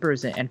wax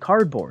papers and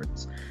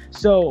cardboards.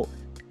 So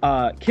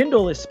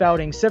Kindle is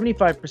spouting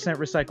 75%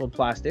 recycled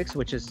plastics,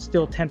 which is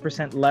still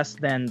 10% less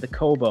than the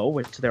Kobo,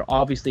 which they're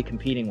obviously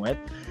competing with.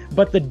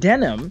 But the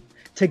denim,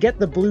 to get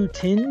the blue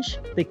tinge,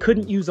 they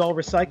couldn't use all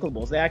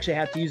recyclables. They actually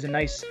had to use a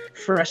nice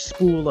fresh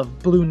spool of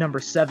blue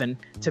number 7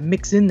 to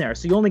mix in there.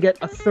 So you only get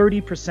a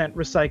 30%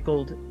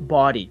 recycled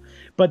body.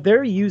 But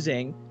they're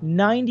using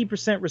 90%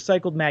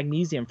 recycled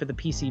magnesium for the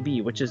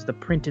PCB, which is the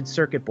printed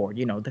circuit board,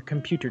 the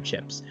computer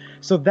chips.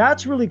 So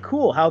that's really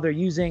cool how they're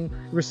using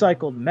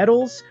recycled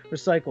metals,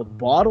 recycled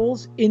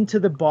bottles into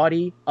the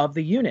body of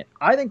the unit.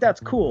 I think that's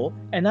cool,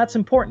 and that's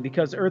important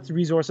because Earth's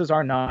resources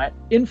are not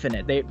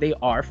infinite. They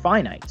are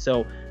finite.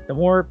 So the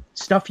more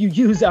stuff you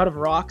use out of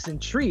rocks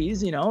and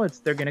trees,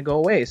 they're going to go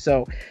away.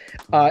 So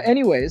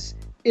anyways,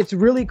 it's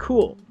really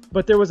cool.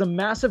 But there was a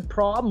massive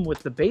problem with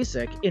the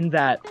Basic in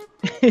that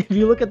if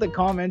you look at the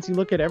comments, you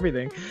look at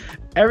everything,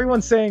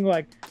 everyone's saying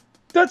like,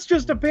 that's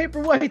just a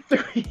Paperwhite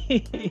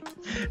 3.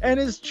 And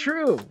it's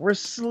true. We're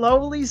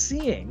slowly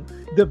seeing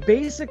the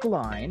Basic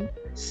line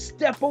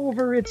step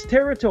over its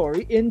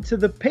territory into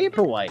the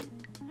Paperwhite,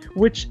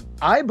 which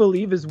I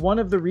believe is one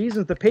of the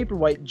reasons the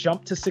Paperwhite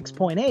jumped to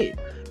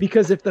 6.8.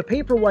 Because if the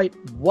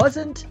Paperwhite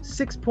wasn't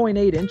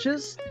 6.8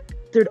 inches,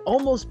 there'd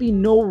almost be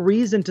no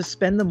reason to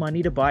spend the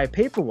money to buy a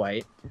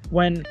Paperwhite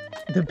when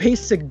the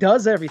Basic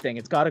does everything.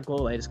 It's got a glow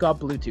light, it's got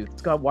Bluetooth,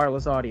 it's got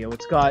wireless audio,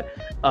 it's got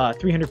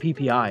 300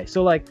 PPI.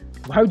 So like,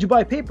 why would you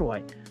buy a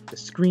Paperwhite? The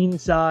screen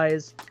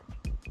size,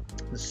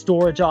 the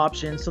storage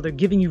options. So they're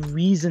giving you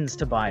reasons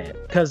to buy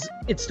it, because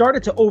it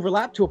started to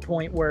overlap to a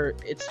point where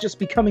it's just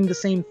becoming the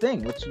same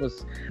thing, which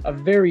was a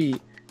very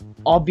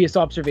obvious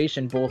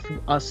observation both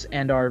us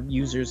and our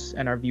users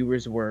and our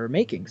viewers were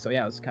making. So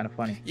yeah, it was kind of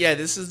funny. Yeah,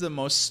 this is the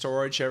most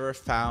storage ever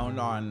found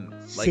on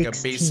like a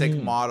basic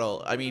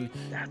model. I mean,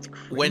 that's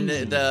crazy. When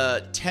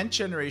the 10th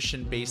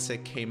generation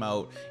basic came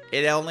out,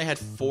 it only had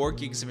 4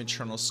 gigs of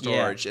internal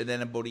storage, and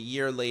then about a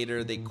year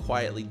later they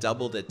quietly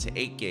doubled it to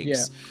 8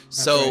 gigs. Yeah,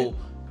 so right.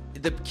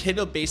 The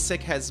Kindle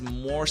Basic has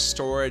more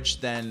storage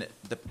than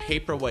the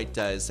Paperwhite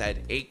does at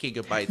 8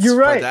 gigabytes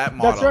for that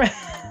model. That's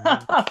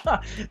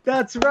right.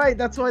 That's right.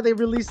 That's why they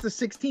released the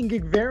 16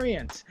 gig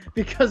variant,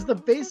 because the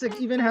Basic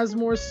even has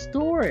more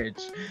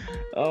storage.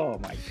 Oh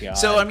my god.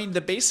 So I mean,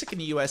 the Basic in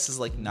the US is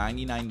like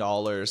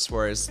 $99,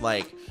 whereas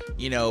like,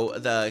 you know,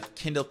 the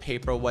Kindle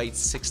Paperwhite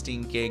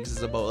 16 gigs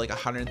is about like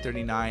 $139,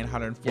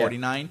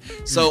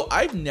 $149. So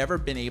I've never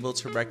been able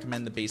to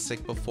recommend the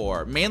Basic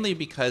before, mainly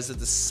because of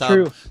the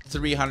sub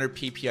 300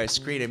 PPI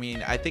screen. I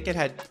mean, I think it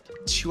had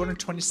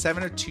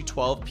 227 or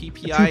 212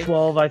 PPI.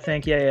 212, I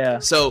think. Yeah.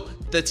 So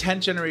the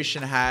 10th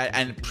generation had,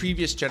 and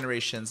previous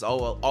generations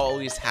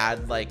always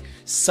had like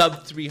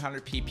sub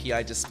 300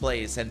 PPI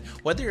displays. And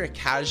whether you're a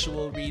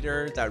casual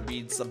reader that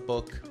reads a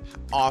book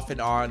off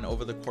and on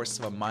over the course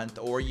of a month,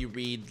 or you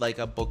read like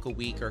a book a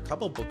week or a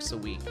couple books a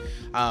week,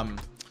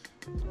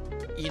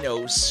 you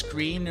know,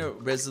 screen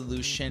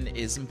resolution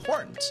is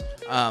important.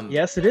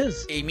 Yes, it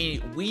is. I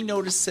mean, we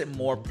notice it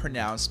more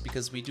pronounced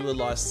because we do a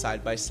lot of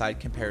side-by-side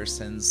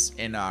comparisons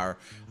in our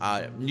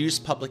news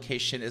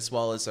publication as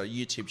well as our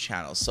YouTube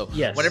channel. So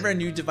whenever a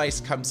new device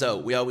comes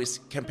out, we always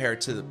compare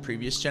it to the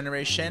previous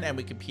generation, and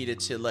we compete it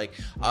to like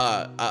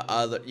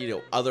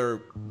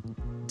other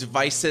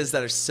devices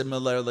that are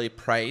similarly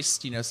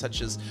priced, you know,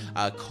 such as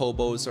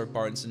Kobo's or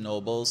Barnes and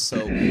Nobles.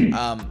 So,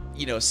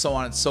 you know, so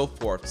on and so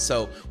forth.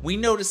 So we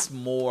notice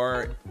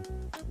more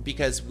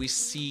because we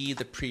see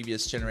the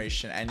previous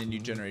generation and the new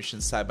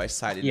generation side by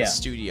side in the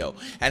studio,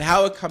 and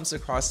how it comes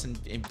across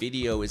in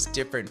video is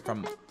different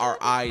from our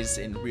eyes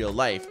in real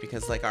life,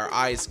 because like our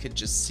eyes could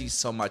just see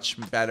so much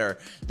better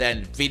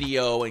than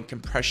video and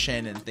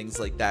compression and things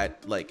like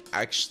that, like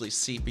actually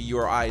see for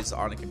your eyes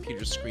on a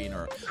computer screen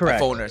or a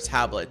phone or a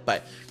tablet.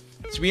 But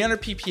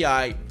 300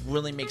 PPI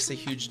really makes a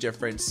huge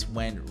difference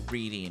when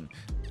reading.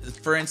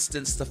 For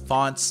instance, the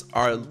fonts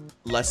are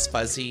less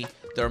fuzzy,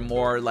 they're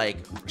more like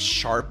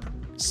sharp.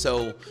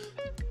 So,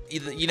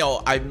 you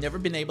know, I've never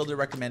been able to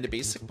recommend a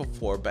Basic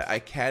before, but I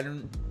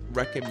can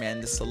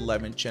recommend this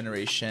 11th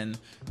generation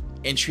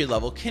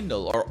entry-level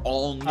Kindle or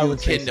all new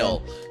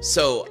Kindle.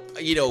 So,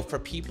 you know, for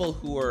people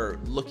who are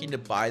looking to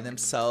buy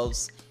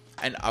themselves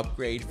an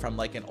upgrade from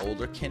like an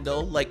older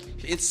Kindle, like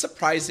it's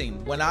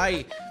surprising when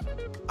I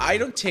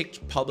don't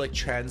take public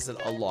transit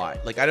a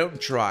lot. Like I don't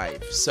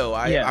drive, so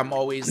I'm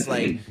always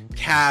like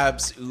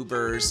cabs,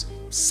 Ubers,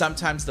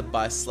 sometimes the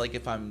bus, like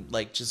if I'm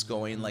like just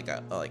going like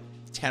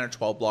 10 or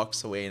 12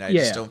 blocks away and I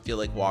just don't feel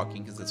like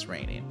walking because it's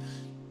raining.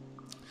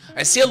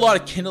 I see a lot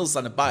of Kindles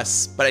on the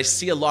bus, but I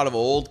see a lot of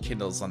old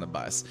Kindles on the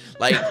bus.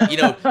 Like, you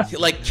know,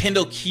 like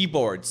Kindle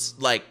keyboards.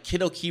 Like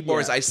Kindle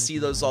keyboards, I see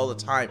those all the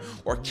time.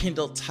 Or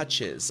Kindle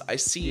Touches. I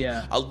see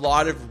a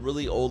lot of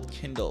really old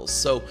Kindles.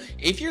 So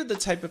if you're the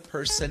type of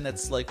person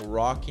that's like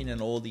rocking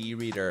an old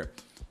e-reader,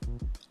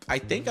 I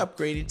think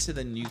upgrading to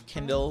the new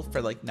Kindle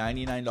for like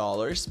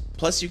 $99,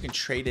 plus you can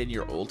trade in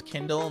your old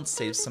Kindle and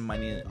save some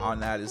money on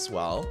that as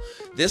well.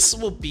 This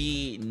will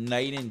be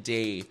night and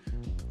day,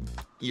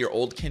 your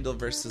old Kindle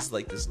versus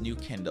like this new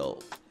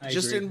Kindle.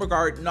 Just in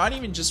regard, not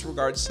even just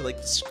regards to like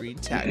the screen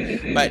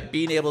tech, but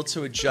being able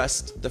to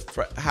adjust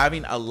the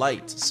having a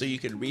light so you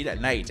can read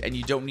at night and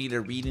you don't need a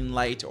reading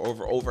light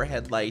or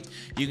overhead light.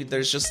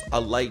 There's just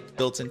a light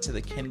built into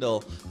the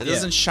Kindle that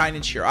doesn't shine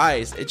into your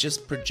eyes. It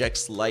just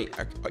projects light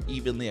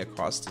evenly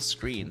across the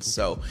screen.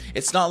 So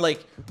it's not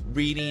like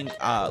reading,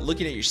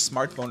 looking at your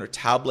smartphone or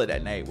tablet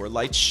at night where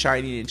light's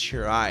shining into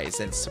your eyes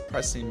and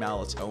suppressing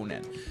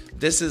melatonin.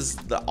 This is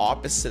the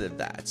opposite of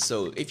that.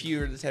 So if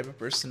you're the type of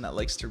person that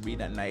likes to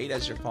read at night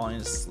as you're falling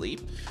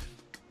asleep,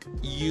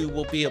 you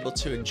will be able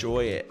to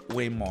enjoy it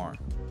way more.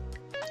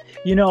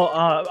 You know,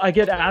 I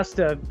get asked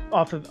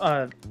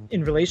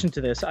in relation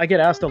to this, I get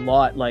asked a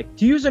lot, like,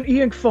 do you use an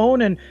e-ink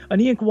phone and an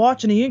e-ink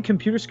watch and an e-ink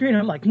computer screen? And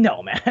I'm like,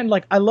 no, man.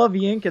 Like, I love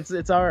e-ink.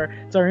 It's our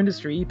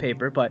industry,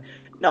 e-paper, but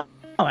no,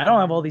 I don't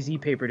have all these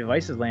e-paper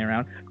devices laying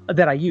around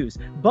that I use.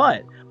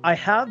 But I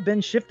have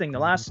been shifting the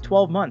last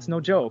 12 months, no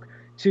joke,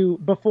 to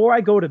before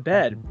I go to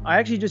bed, I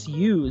actually just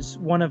use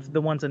one of the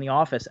ones in the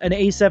office, an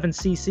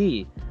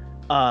A7CC,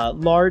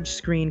 large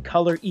screen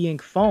color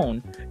e-ink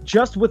phone,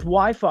 just with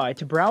Wi-Fi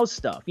to browse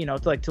stuff, you know,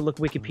 to look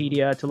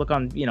Wikipedia, to look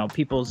on, you know,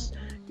 people's,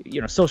 you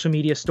know, social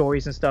media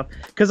stories and stuff.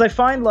 Because I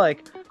find,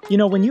 like, you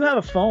know, when you have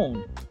a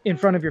phone in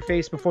front of your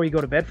face before you go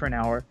to bed for an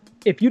hour,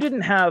 if you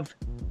didn't have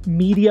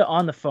media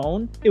on the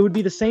phone, it would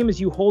be the same as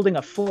you holding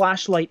a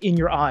flashlight in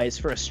your eyes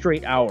for a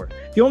straight hour.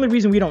 The only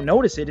reason we don't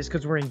notice it is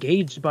because we're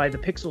engaged by the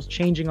pixels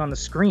changing on the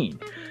screen.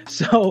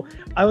 So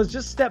I was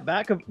just stepped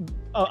back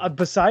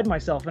beside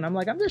myself, and I'm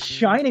like, I'm just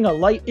shining a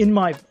light in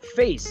my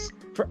face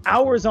for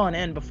hours on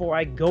end before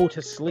I go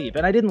to sleep,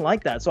 and I didn't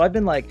like that. So I've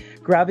been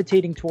like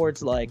gravitating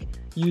towards like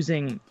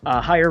using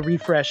higher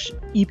refresh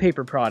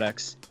e-paper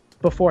products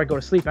before I go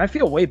to sleep, and I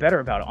feel way better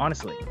about it,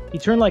 honestly. You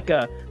turn like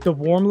the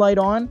warm light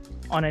on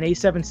an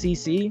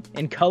A7CC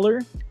in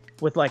color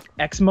with like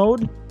X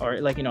mode or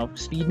like, you know,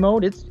 speed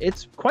mode.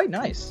 It's quite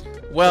nice.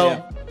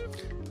 Well,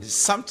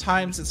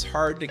 sometimes it's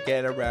hard to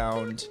get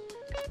around.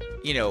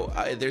 You know,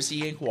 there's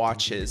e-ink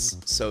watches,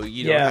 so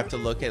you don't have to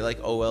look at like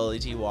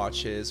OLED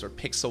watches or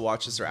Pixel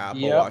watches or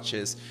Apple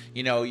watches.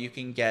 You know, you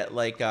can get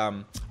like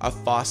a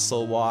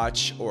Fossil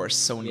watch or a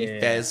Sony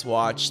Fez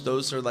watch.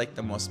 Those are like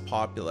the most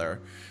popular.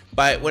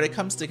 But when it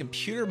comes to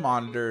computer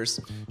monitors,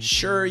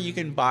 sure, you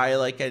can buy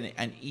like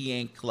an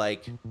e-ink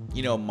like,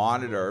 you know,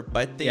 monitor,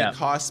 but they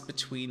cost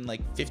between like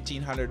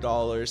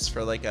 $1,500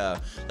 for like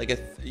a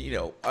you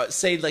know,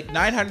 say like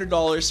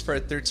 $900 for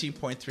a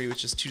 13.3,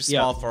 which is too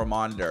small for a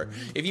monitor.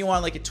 If you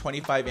want like a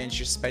 25-inch,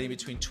 you're spending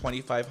between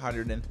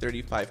 $2,500 and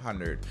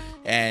 $3,500,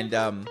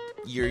 and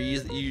you're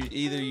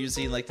either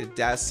using like the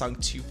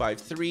Dasung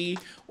 253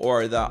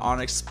 or the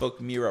Onyx Book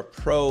Mira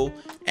Pro,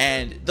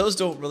 and those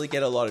don't really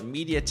get a lot of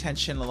media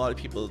attention. A lot of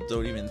people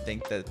don't even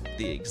think that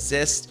they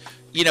exist.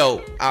 You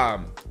know,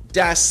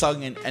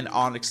 Dasung and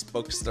Onyx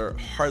Books, they're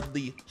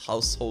hardly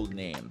household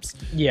names.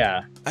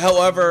 Yeah.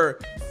 However,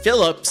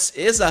 Philips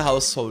is a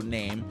household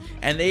name,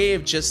 and they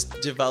have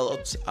just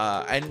developed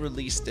and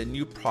released a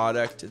new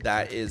product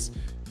that is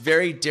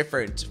very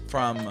different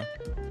from,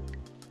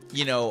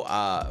 you know,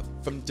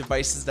 from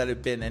devices that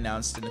have been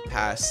announced in the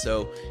past.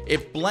 So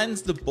it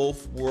blends the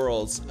both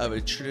worlds of a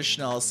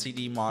traditional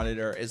LCD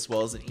monitor as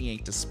well as an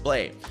e-ink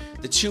display.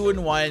 The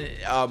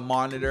 2-in-1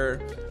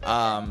 monitor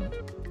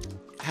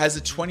has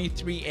a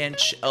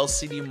 23-inch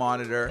LCD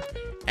monitor,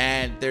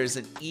 and there's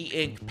an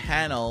e-ink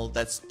panel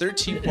that's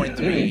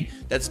 13.3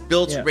 that's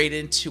built right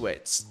into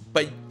it.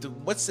 But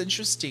what's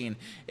interesting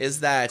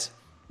is that,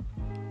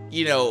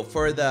 you know,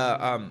 for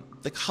the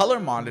color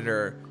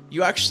monitor,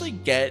 you actually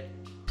get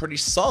pretty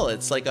solid.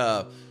 It's like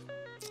a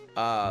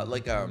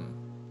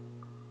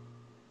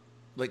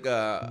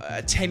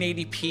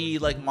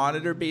 1080p like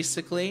monitor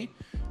basically.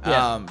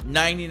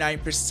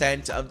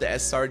 99% of the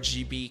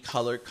sRGB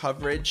color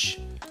coverage.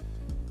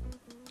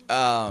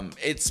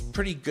 It's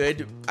pretty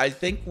good. I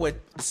think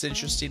what's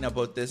interesting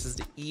about this is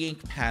the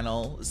e-ink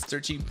panel is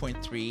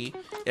 13.3.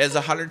 It has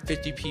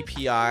 150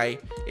 ppi.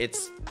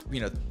 It's, you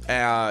know,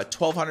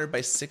 1200 by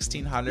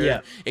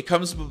 1600. It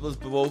comes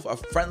with both a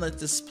frontlit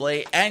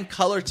display and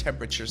color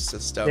temperature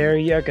system. There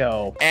you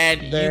go.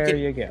 And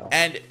you go.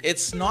 And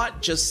it's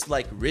not just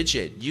like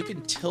rigid. You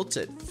can tilt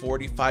it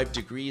 45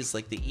 degrees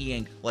like the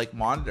e-ink like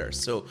monitor.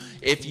 So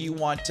if you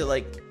want to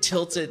like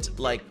tilt it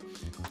like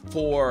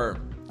for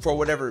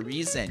whatever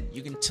reason,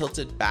 you can tilt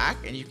it back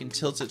and you can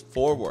tilt it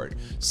forward.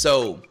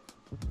 So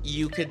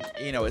you could,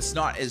 you know, it's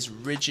not as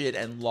rigid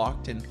and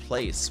locked in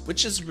place,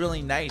 which is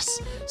really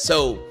nice.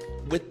 So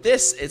with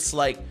this, it's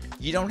like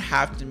you don't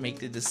have to make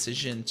the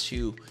decision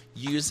to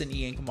use an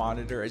e-ink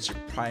monitor as your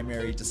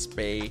primary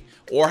display,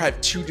 or have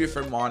two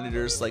different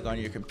monitors like on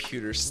your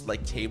computer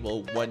like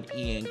table, one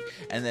e-ink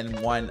and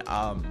then one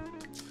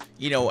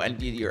you know,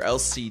 and your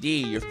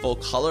LCD, your full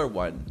color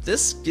one.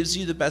 This gives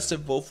you the best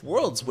of both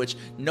worlds, which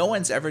no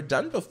one's ever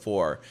done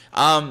before.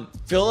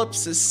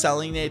 Philips is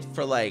selling it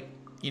for like,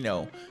 you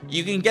know,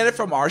 you can get it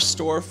from our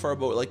store for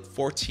about like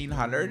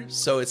 $1,400,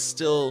 so it's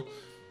still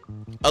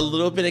a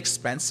little bit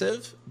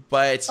expensive,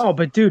 but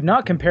but dude,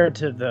 not compared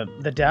to the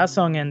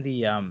Dasung and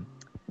the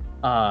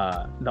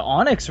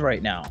Onyx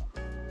right now.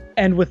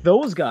 And with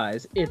those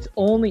guys, it's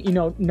only, you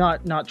know,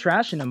 not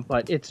trashing them,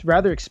 but it's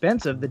rather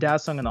expensive, the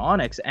Dasung and the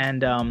Onyx,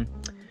 and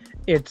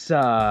it's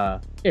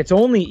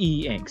only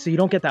e-ink, so you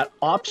don't get that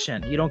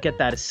option. You don't get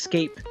that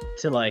escape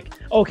to like,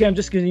 okay, I'm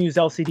just going to use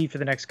LCD for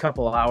the next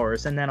couple of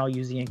hours, and then I'll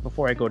use e-ink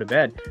before I go to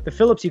bed. The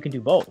Philips, you can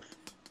do both.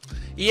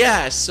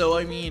 Yeah, so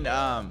I mean,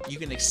 you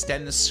can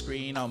extend the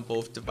screen on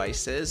both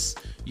devices.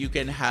 You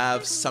can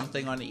have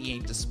something on the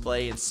e-ink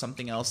display and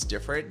something else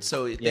different.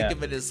 So think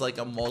of it as like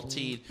a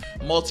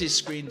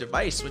multi-screen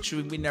device, which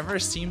we've never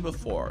seen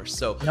before.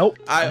 So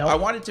I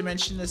wanted to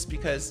mention this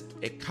because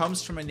it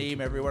comes from a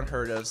name everyone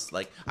heard of.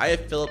 Like, I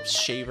have Philips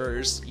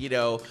shavers, you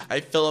know, I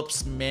have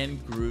Philips men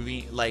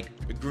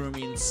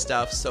grooming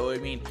stuff. So I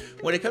mean,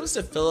 when it comes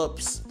to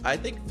Philips, I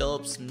think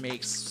Philips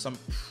makes some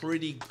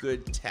pretty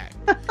good tech.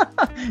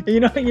 You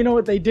know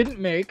what they didn't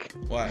make?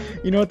 What?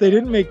 You know what they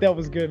didn't make that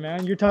was good,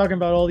 man? You're talking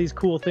about all these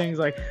cool things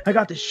like, I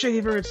got the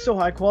shaver, it's so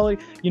high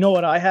quality. You know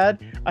what I had?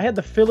 I had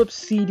the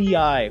Philips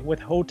CDI with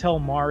Hotel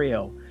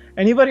Mario.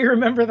 Anybody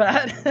remember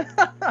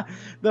that?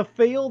 The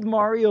failed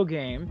Mario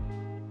game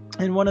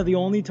And one of the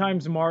only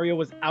times Mario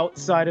was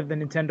outside of the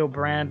Nintendo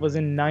brand was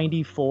in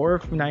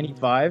 94,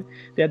 95.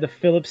 They had the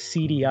Philips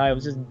CDI. It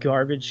was just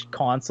garbage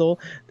console.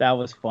 That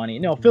was funny.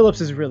 No,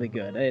 Philips is really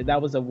good.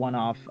 That was a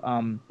one-off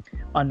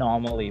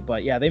anomaly.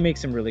 But yeah, they make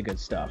some really good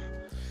stuff.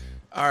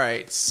 All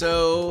right,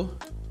 so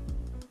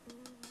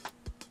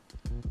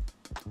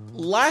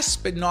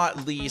last but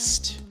not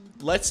least,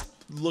 let's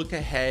look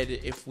ahead,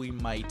 if we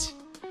might,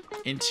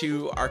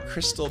 into our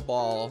crystal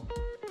ball.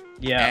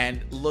 Yeah.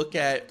 And look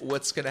at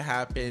what's going to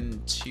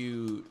happen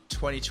to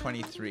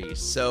 2023.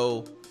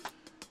 So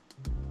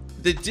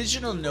the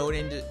digital note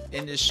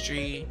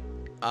industry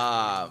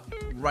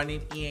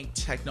running e-ink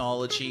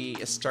technology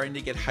is starting to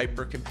get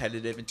hyper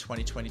competitive in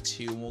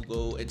 2022, and we'll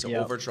go into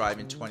overdrive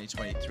in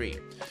 2023.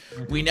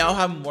 We now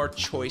have more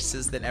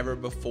choices than ever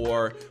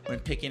before when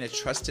picking a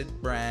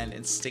trusted brand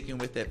and sticking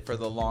with it for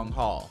the long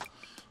haul.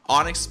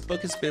 Onyx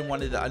Book has been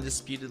one of the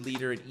undisputed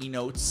leader in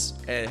e-notes.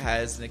 It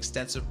has an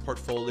extensive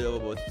portfolio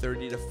of about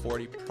 30 to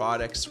 40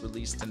 products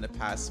released in the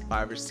past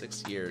 5 or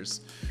 6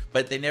 years,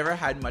 but they never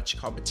had much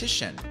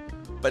competition,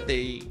 but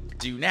they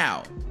do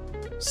now.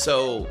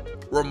 So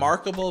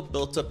Remarkable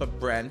built up a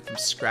brand from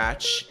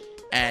scratch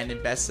and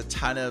invests a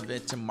ton of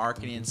it into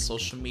marketing and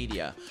social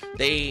media.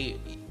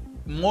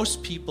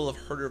 Most people have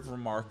heard of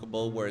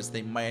Remarkable, whereas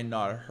they might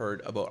not have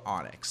heard about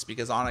Onyx,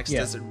 because Onyx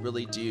doesn't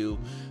really do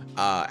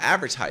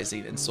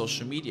advertising and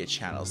social media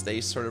channels. They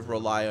sort of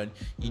rely on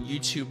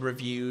YouTube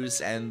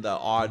reviews and the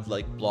odd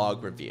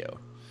blog review.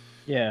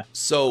 Yeah.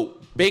 So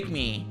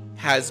BIGME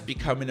has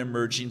become an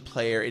emerging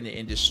player in the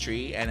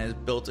industry and has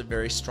built a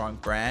very strong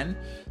brand.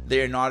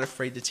 They are not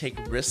afraid to take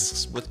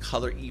risks with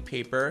color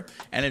e-paper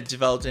and have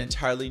developed an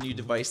entirely new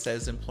device that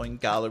is employing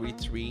Gallery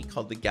 3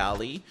 called the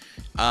Galley.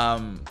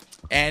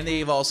 And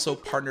they've also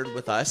partnered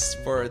with us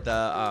for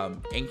the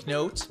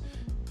INKNOTE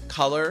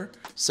color.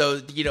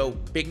 So,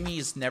 BIGME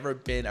has never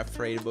been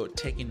afraid about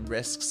taking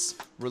risks,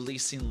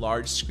 releasing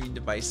large screen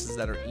devices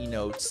that are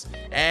e-notes,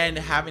 and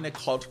having a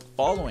cult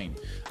following.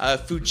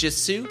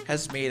 Fujitsu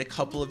has made a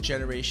couple of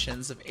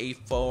generations of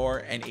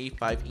A4 and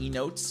A5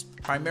 e-notes,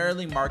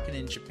 primarily marketed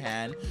in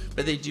Japan,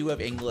 but they do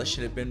have English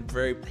and have been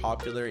very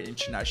popular in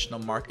international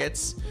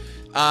markets.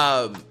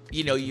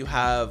 You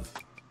have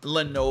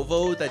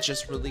Lenovo that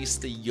just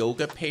released the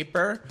Yoga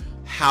Paper,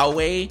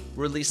 Huawei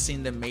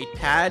releasing the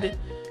MatePad.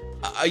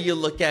 You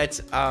look at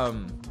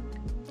other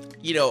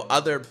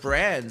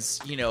brands,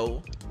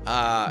 dude,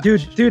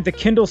 the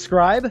Kindle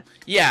Scribe.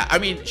 Yeah, I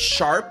mean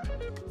Sharp,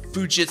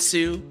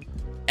 Fujitsu,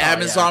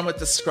 Amazon with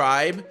the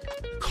Scribe,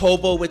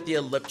 Kobo with the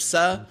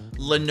Ellipsa,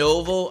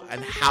 Lenovo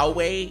and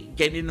Huawei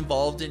getting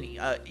involved in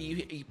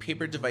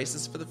e-paper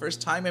devices for the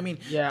first time. I mean,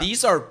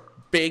 these are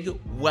big,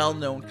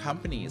 well-known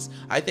companies.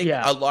 I think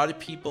a lot of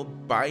people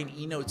buying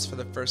e-notes for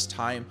the first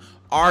time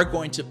are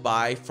going to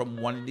buy from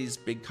one of these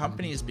big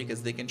companies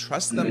because they can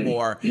trust them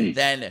more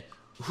than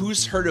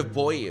who's heard of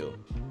Boyu.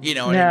 You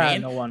know what I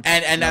mean? No one.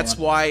 And that's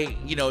why,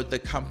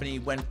 the company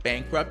went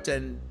bankrupt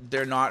and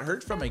they're not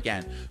heard from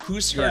again.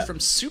 Who's heard from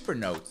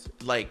Supernote?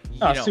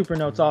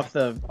 Supernote's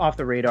off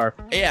the radar.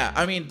 Yeah,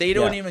 I mean, they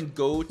don't even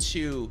go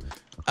to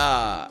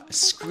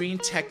screen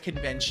tech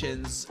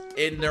conventions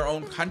in their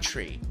own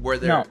country where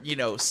they're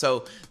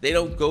so they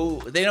don't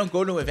go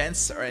to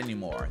events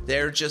anymore.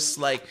 They're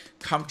just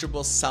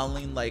comfortable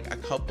selling a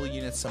couple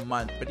units a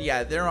month. But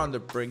they're on the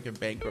brink of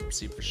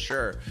bankruptcy for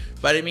sure.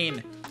 But I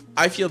mean,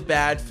 I feel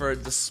bad for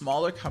the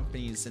smaller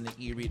companies in the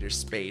e-reader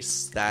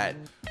space that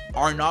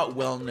are not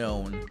well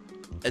known,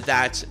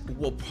 that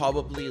will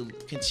probably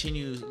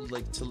continue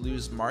to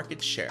lose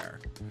market share.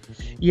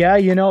 Yeah,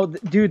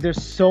 dude,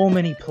 there's so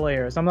many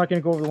players. I'm not going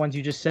to go over the ones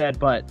you just said,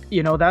 but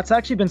that's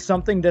actually been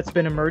something that's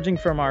been emerging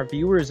from our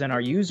viewers and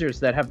our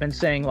users that have been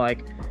saying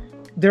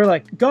they're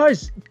like,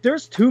 guys,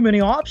 there's too many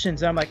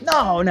options. And I'm like,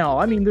 no,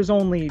 I mean, there's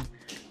only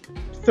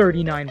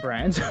 39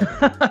 brands.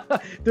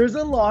 There's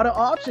a lot of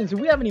options.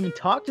 We haven't even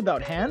talked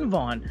about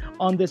Hanvon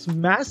on this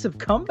massive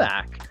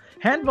comeback.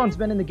 Hanvon's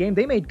been in the game.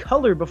 They made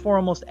color before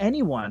almost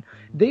anyone.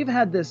 They've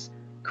had this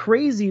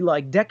crazy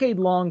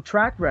decade-long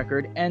track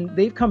record, and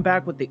they've come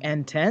back with the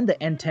N10, the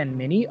N10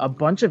 Mini, a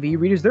bunch of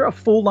e-readers. They're a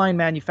full-line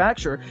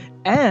manufacturer,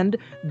 and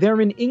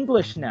they're in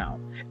English now.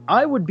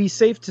 I would be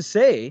safe to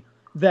say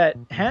that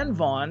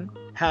Hanvon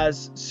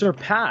has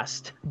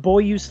surpassed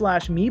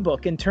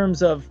Boyu/MeBook in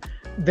terms of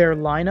their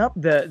lineup,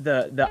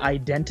 the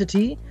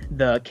identity,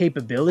 the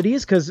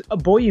capabilities, because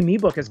Boyu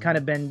MeBook has kind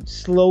of been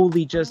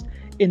slowly just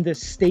in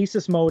this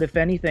stasis mode, if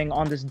anything,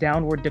 on this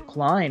downward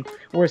decline,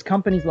 whereas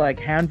companies like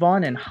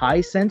Hanvon and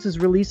Hisense is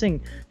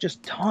releasing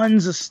just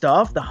tons of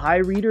stuff. The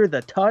HiReader,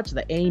 the Touch,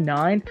 the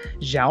A9,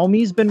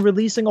 Xiaomi's been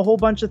releasing a whole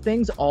bunch of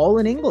things all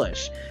in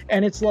English,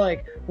 and it's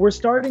we're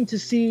starting to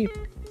see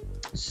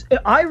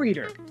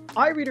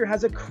iReader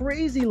has a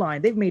crazy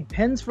line. They've made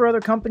pens for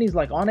other companies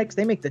like Onyx.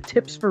 They make the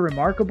tips for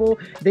Remarkable.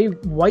 They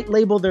white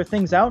label their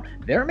things out.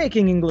 They're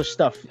making English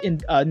stuff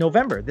in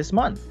November, this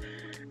month.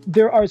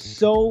 There are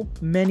so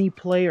many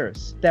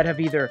players that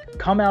have either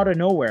come out of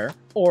nowhere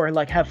or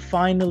have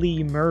finally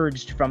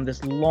emerged from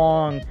this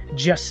long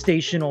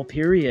gestational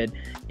period.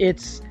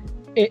 It's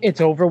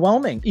it's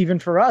overwhelming even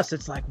for us.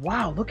 It's like,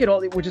 wow, look at all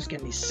we're just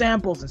getting these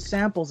samples and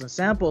samples and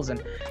samples,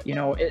 and you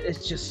know,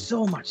 it's just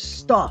so much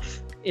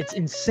stuff. It's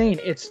insane.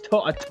 It's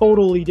a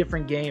totally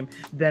different game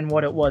than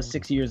what it was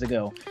 6 years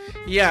ago.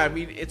 Yeah, I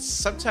mean,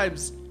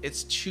 sometimes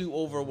it's too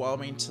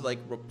overwhelming to like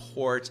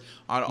report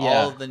on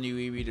all of the new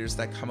e-readers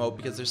that come out,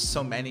 because there's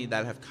so many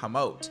that have come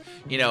out.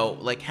 You know,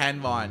 like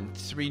Hanwon,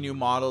 3 new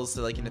models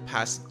like in the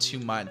past 2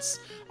 months.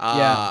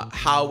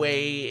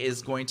 Huawei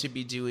is going to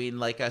be doing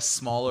like a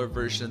smaller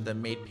version of the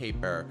Mate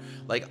paper.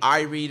 Like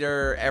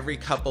iReader every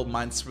couple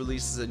months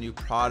releases a new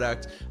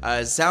product.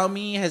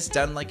 Xiaomi has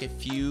done like a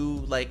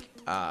few like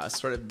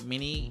sort of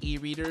mini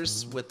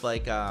e-readers with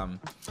like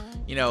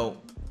you know,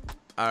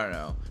 I don't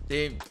know,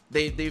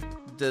 they've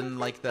done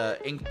like the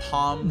ink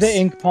palms,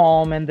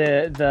 and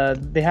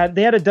they had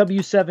a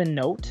W7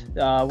 Note,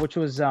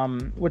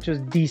 which was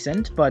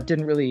decent but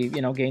didn't really,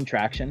 you know, gain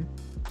traction.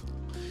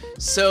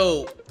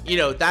 So, you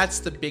know, that's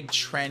the big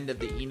trend of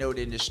the e-note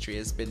industry,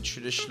 has been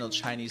traditional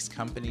Chinese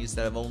companies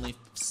that have only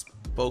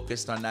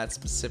focused on that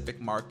specific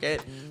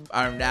market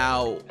are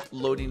now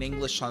loading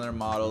English on their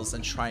models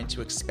and trying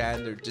to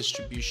expand their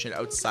distribution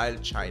outside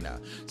of China.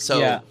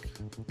 So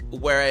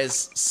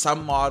whereas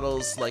some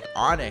models like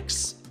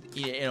Onyx,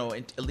 you know,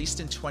 at least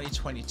in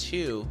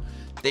 2022,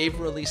 they've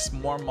released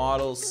more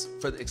models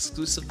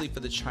exclusively for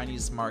the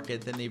Chinese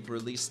market than they've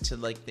released to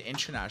like the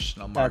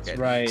international market. That's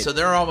right. So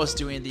they're almost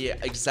doing the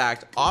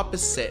exact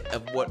opposite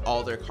of what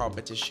all their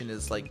competition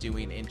is like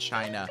doing in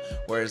China,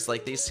 whereas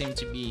like they seem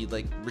to be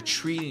like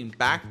retreating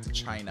back to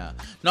China.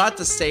 Not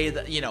to say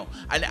that, you know,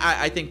 and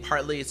I think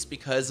partly it's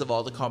because of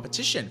all the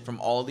competition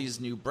from all these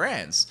new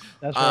brands.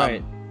 That's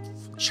right.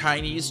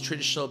 Chinese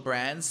traditional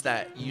brands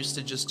that used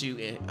to just do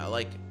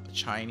like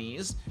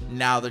Chinese,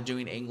 now they're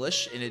doing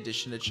English in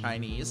addition to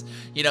Chinese.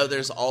 You know,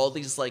 there's all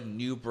these like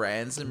new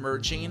brands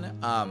emerging.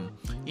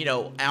 You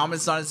know,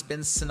 Amazon has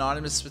been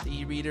synonymous with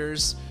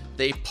e-readers.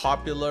 They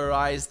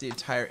popularized the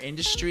entire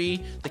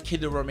industry. The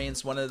Kindle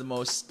remains one of the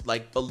most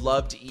like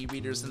beloved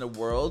e-readers in the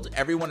world.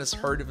 Everyone has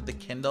heard of the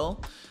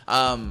Kindle.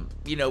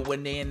 You know,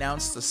 when they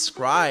announced the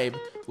Scribe,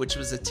 which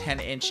was a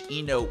 10-inch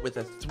e-note with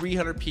a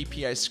 300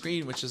 ppi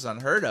screen, which is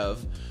unheard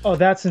of. Oh,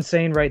 that's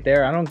insane right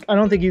there. I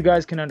don't think you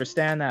guys can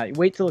understand that.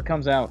 Wait till it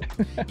comes out.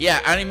 Yeah,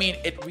 and I mean,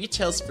 it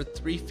retails for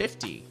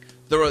 $350.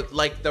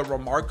 The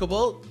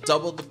Remarkable,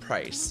 double the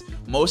price.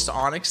 Most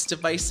Onyx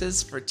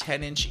devices for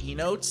 10-inch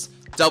e-notes,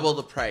 double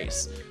the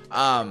price.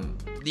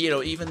 You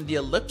know, even the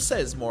Ellipsa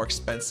is more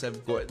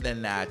expensive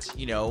than that.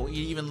 You know,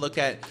 you even look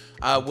at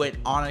what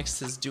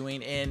Onyx is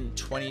doing in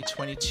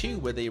 2022,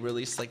 where they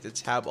released like the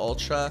Tab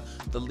Ultra,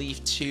 the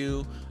Leaf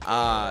 2,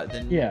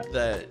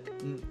 the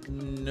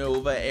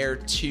Nova Air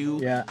 2.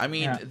 Yeah, I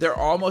mean, they're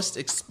almost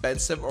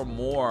expensive or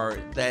more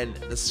than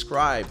the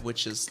Scribe,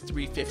 which is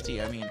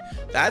 $350. I mean,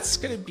 that's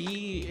going to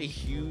be a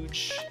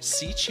huge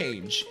sea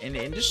change in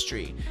the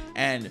industry.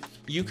 And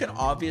you can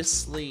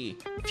obviously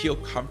feel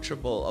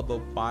comfortable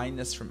about buying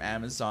this from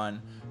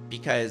Amazon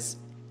because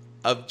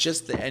of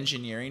just the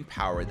engineering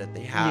power that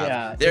they have.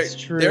 Yeah, it's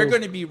true. They're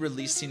going to be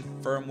releasing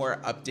firmware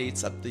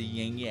updates of the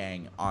yin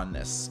yang on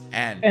this,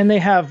 and they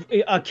have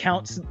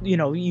accounts. You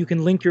know, you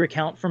can link your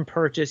account from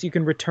purchase. You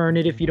can return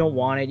it if you don't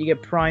want it. You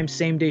get Prime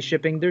same-day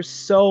shipping. There's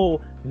so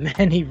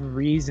many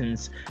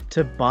reasons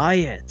to buy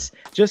it.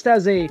 Just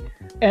as you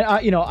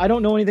know, I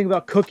don't know anything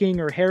about cooking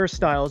or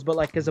hairstyles, but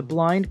like as a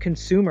blind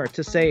consumer,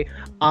 to say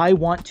I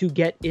want to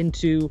get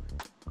into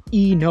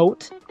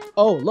e-note.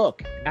 Oh,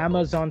 look,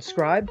 Amazon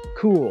Scribe,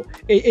 cool.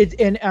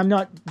 And I'm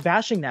not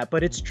bashing that,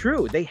 but it's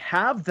true. They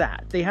have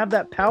that. They have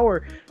that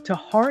power to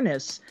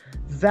harness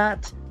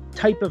that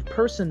type of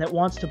person that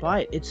wants to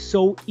buy it. It's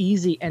so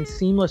easy and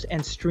seamless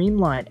and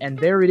streamlined, and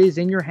there it is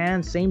in your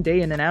hands same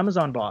day in an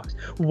Amazon box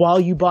while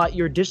you bought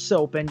your dish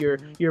soap and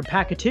your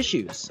pack of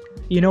tissues.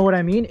 You know what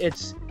I mean?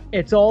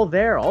 It's all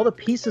there. All the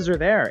pieces are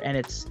there,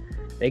 and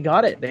they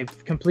got it.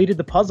 They've completed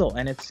the puzzle,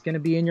 and it's going to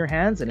be in your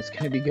hands, and it's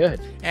going to be good.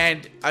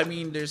 And I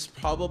mean, there's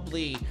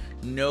probably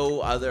no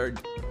other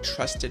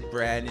trusted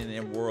brand in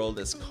the world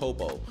as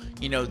Kobo.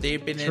 You know,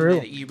 they've been in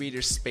the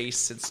e-reader space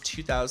since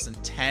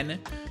 2010.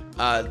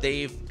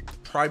 They've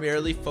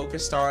primarily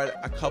focused on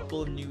a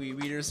couple of new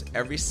e-readers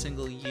every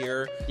single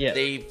year. Yeah.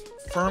 They've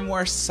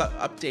firmware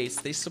updates.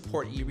 They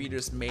support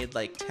e-readers made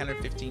like 10 or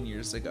 15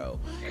 years ago.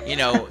 You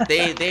know,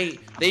 they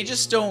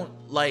just don't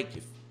like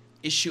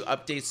issue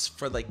updates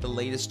for like the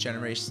latest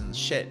generation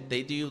shit.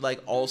 They do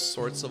like all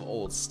sorts of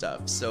old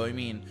stuff. So I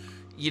mean,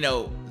 you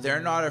know, they're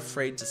not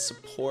afraid to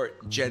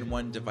support Gen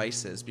 1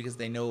 devices because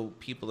they know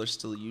people are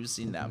still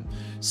using them.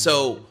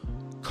 So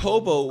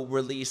Kobo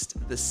released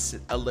the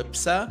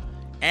Ellipsa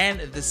and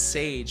the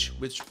Sage,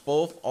 which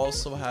both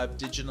also have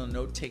digital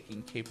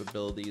note-taking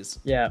capabilities.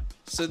 Yeah.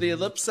 So the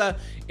Ellipsa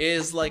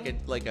is like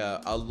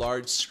a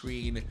large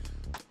screen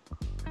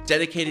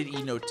dedicated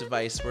eNote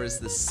device, whereas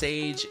the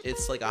Sage,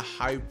 it's like a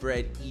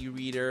hybrid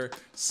e-reader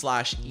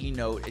slash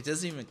eNote. It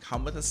doesn't even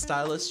come with a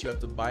stylus. You have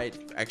to buy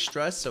it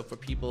extra. So for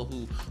people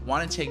who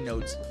want to take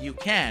notes, you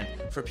can.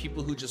 For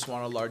people who just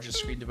want a larger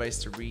screen device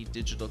to read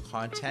digital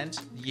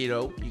content, you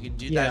know, you can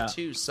do that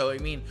too. So I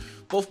mean,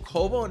 both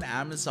Kobo and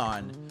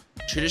Amazon,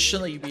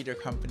 traditional e-reader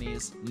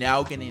companies,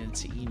 now getting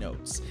into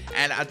eNotes,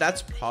 and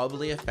that's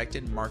probably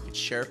affected market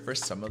share for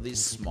some of these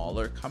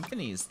smaller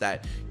companies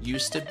that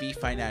used to be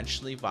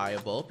financially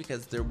viable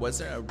because there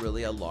wasn't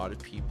really a lot of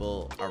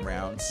people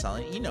around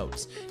selling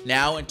eNotes.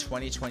 Now in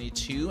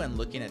 2022 and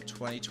looking at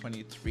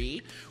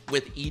 2023,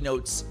 with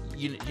eNotes,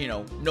 you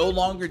know, no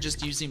longer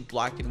just using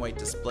black and white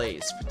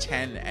displays for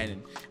 10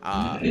 and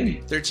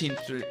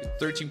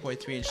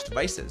 13.3 inch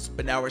devices,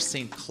 but now we're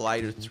seeing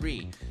Collider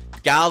 3,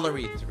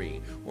 Gallery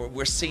 3.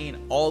 We're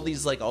seeing all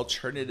these like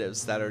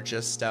alternatives that are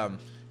just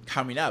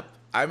coming up.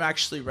 I'm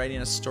actually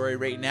writing a story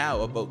right now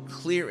about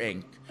Clear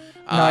Ink.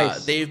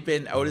 Nice. They've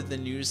been out of the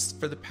news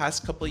for the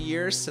past couple of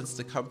years since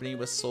the company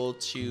was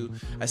sold to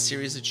a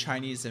series of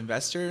Chinese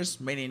investors.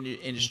 Many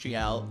industry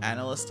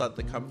analysts thought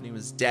the company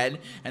was dead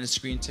and the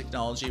screen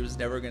technology was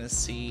never going to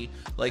see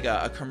like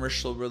a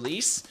commercial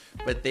release.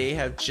 But they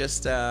have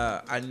just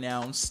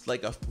announced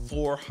like a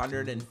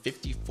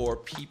 454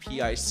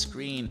 ppi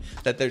screen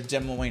that they're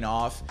demoing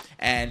off,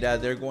 and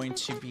they're going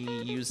to be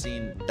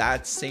using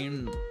that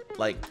same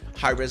like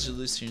high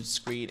resolution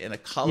screen in a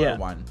color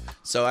one.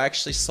 So I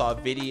actually saw a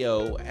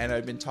video and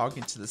I've been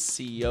talking to the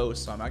CEO,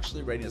 so I'm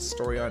actually writing a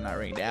story on that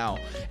right now.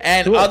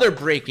 And other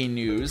breaking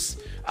news,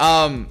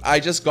 I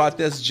just got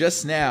this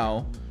just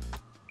now.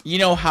 You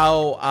know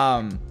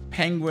how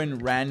Penguin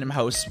Random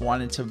House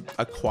wanted to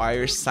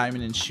acquire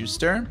Simon &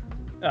 Schuster?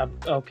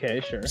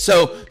 Okay, sure.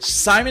 So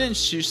Simon &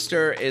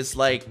 Schuster is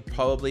like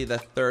probably the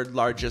third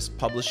largest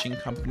publishing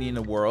company in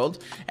the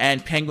world,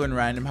 and Penguin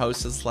Random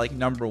House is like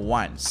number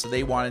one. So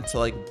they wanted to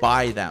like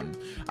buy them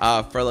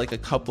for like a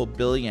couple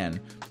billion.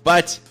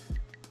 But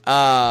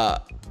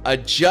a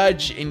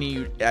judge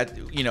in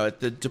at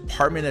the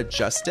Department of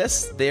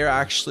Justice, they're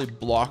actually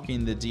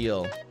blocking the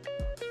deal.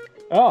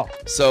 Oh.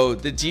 So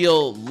the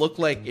deal looked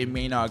like it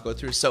may not go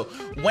through. So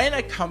when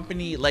a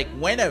company, like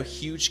when a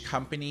huge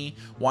company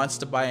wants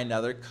to buy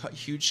another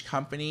huge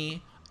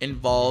company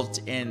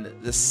involved in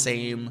the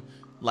same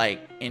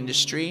like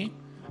industry,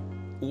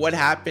 what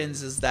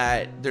happens is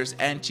that there's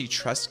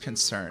antitrust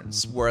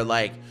concerns where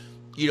like,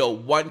 you know,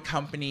 one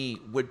company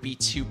would be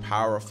too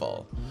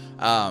powerful.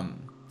 Well,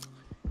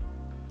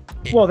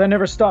 that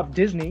never stopped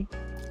Disney.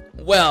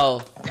 Well,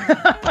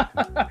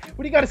 what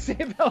do you got to say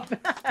about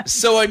that?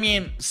 So I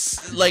mean,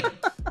 like,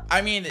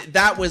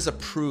 that was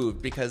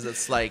approved because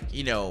it's like,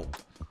 you know,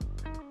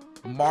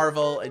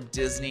 Marvel and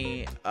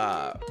Disney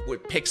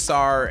with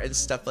Pixar and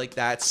stuff like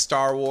that,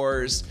 Star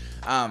Wars.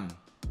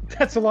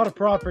 That's a lot of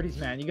properties,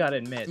 man. You got to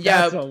admit.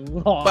 Yeah, that's a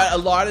lot. But a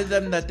lot of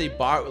them that they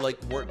bought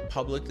like weren't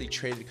publicly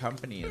traded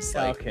companies.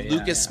 Like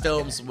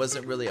Lucasfilms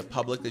wasn't really a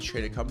publicly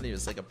traded company; it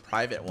was like a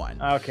private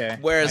one. Okay.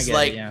 Whereas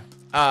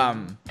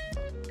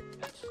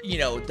you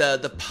know,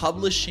 the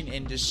publishing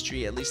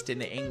industry, at least in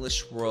the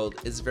English world,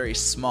 is very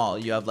small.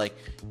 You have like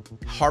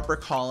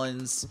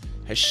HarperCollins,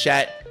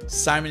 Hachette,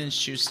 Simon &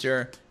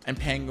 Schuster, and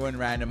Penguin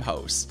Random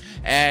House.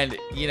 And,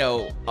 you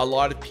know, a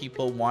lot of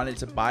people wanted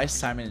to buy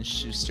Simon &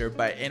 Schuster,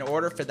 but in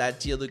order for that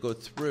deal to go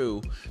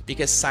through,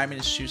 because Simon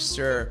 &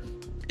 Schuster,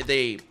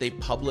 they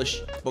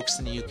publish books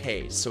in the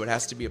UK, so it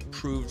has to be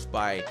approved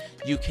by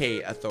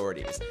UK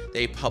authorities.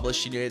 They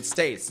publish in the United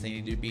States. They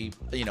need to be,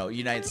 you know,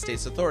 United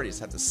States authorities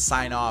have to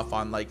sign off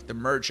on like the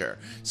merger.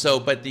 So,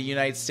 but the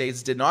United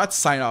States did not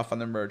sign off on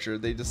the merger.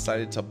 They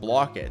decided to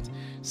block it.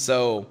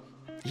 So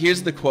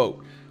here's the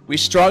quote. "We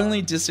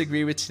strongly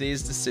disagree with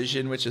today's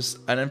decision, which is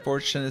an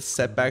unfortunate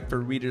setback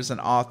for readers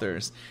and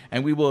authors,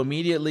 and we will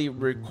immediately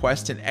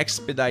request an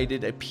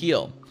expedited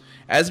appeal.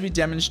 As we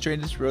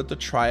demonstrated throughout the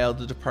trial,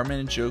 the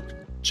Department of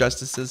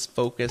Justice's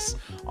focus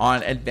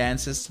on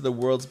advances to the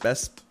world's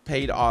best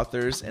paid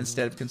authors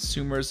instead of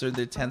consumers or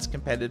the intense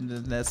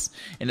competitiveness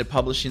in the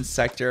publishing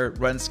sector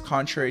runs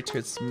contrary to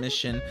its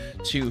mission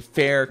to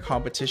fair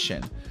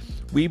competition.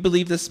 We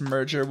believe this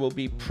merger will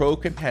be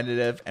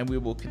pro-competitive, and we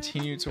will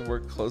continue to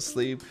work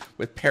closely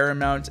with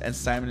Paramount and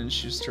Simon &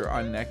 Schuster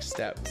on next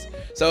steps."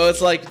 So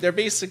it's like they're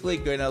basically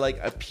going to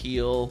like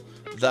appeal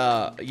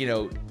the, you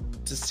know,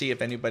 to see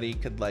if anybody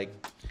could like,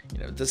 you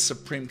know, the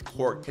Supreme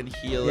Court can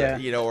heal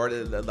it, you know, or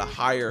the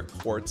higher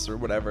courts or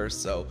whatever.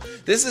 So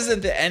this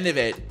isn't the end of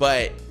it,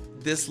 but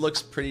this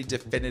looks pretty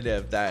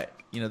definitive that,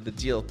 you know, the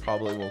deal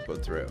probably won't go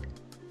through.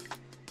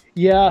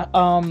 Yeah,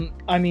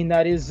 I mean,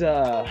 that is,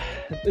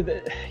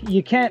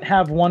 you can't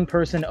have one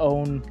person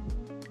own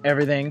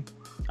everything.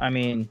 I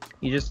mean,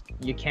 you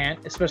can't,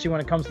 especially when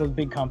it comes to the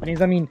big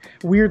companies. I mean,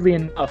 weirdly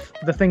enough,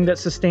 the thing that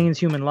sustains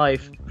human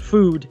life,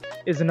 food,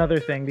 is another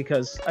thing,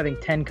 because I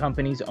think 10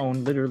 companies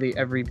own literally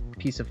every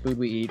piece of food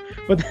we eat.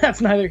 But that's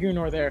neither here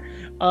nor there.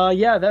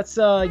 Yeah, that's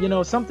you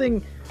know,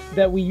 something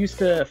that we used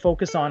to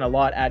focus on a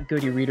lot at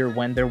Goodereader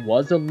when there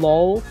was a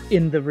lull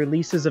in the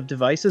releases of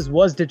devices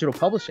was digital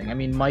publishing. I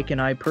mean, Mike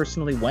and I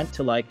personally went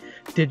to like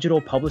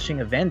digital publishing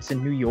events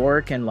in New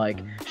York and like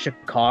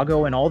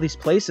Chicago and all these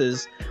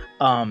places.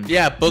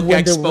 Yeah, Book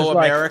Expo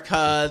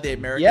America, the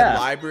American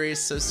Library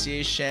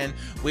Association.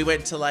 We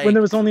went to like... when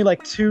there was only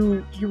like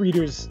 2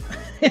 e-readers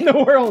in the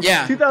world.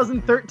 Yeah.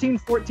 2013,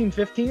 14,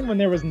 15, when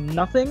there was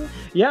nothing.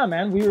 Yeah,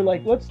 man, we were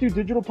like, let's do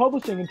digital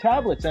publishing and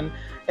tablets. And,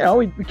 you know,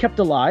 we kept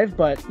alive.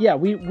 But yeah,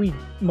 we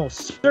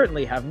most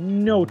certainly have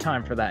no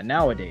time for that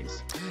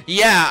nowadays.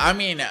 Yeah, I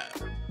mean,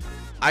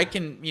 I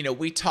can, you know,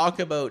 we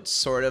talk about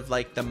sort of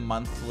like the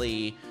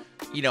monthly...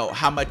 you know,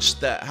 how many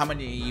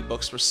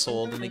ebooks were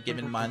sold in a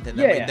given month, and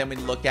then we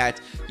look at,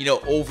 you know,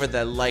 over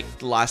the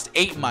last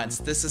 8 months,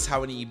 this is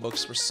how many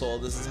ebooks were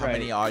sold, this is how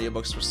many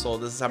audiobooks were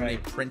sold, this is how many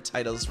print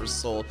titles were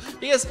sold,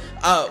 because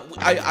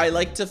I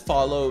like to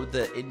follow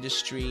the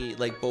industry,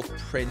 like both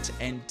print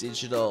and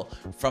digital,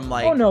 from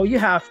like, oh no, you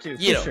have to,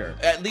 you know, sure,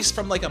 at least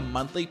from like a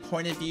monthly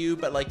point of view.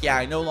 But like, yeah,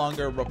 I no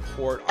longer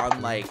report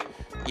on like,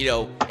 you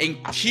know, in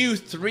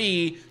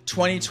Q3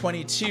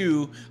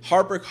 2022,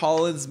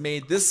 HarperCollins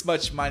made this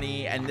much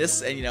money, and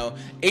this, and you know,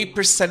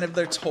 8% of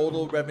their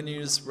total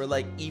revenues were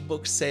like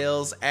ebook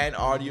sales and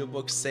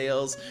audiobook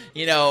sales.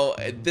 You know,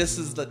 this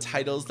is the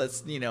titles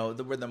that's, you know,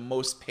 that were the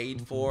most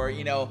paid for.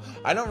 You know,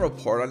 I don't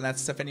report on that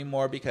stuff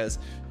anymore because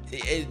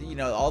you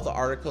know, all the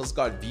articles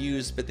got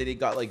views, but they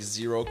got like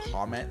 0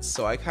 comments.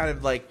 So I kind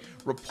of like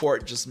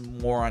report just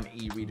more on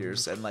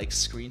e-readers and like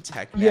screen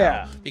tech now.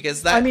 Yeah,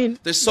 because that, I mean,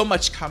 there's so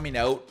much coming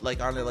out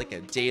like on like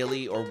a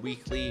daily or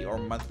weekly or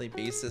monthly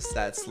basis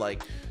that's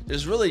like,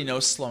 there's really no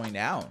slowing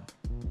down.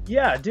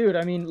 Yeah, dude,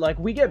 I mean, like,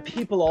 we get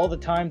people all the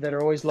time that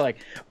are always like,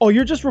 oh,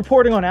 you're just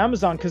reporting on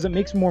Amazon because it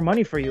makes more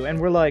money for you. And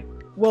we're like,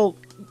 well,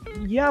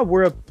 yeah,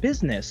 we're a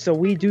business, so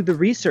we do the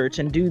research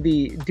and do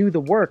the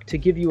work to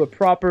give you a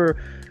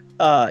proper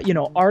you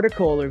know,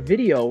 article or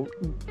video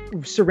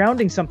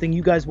surrounding something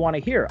you guys want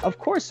to hear. Of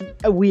course,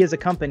 we as a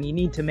company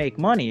need to make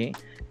money,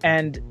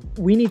 and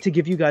we need to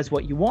give you guys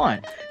what you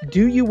want.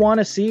 Do you want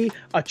to see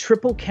a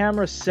triple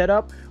camera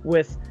setup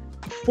with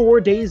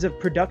 4 days of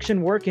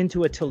production work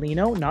into a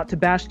Tolino? Not to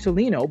bash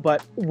Tolino,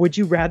 but would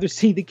you rather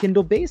see the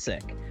Kindle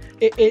Basic?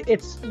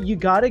 It's you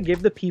gotta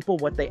give the people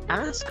what they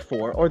ask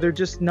for, or they're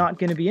just not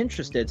going to be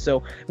interested.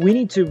 So we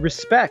need to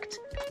respect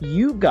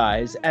you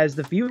guys as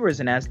the viewers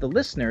and as the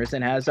listeners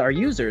and as our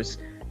users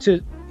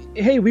to,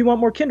 hey, we want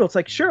more Kindle. It's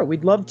like, sure,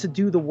 we'd love to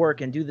do the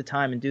work and do the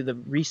time and do the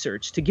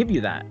research to give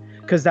you that,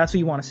 because that's what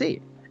you want to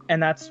see.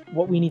 And that's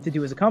what we need to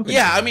do as a company.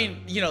 Yeah, I mean,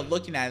 you know,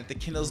 looking at it, the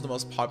Kindle is the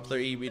most popular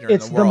e-reader in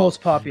the world. It's the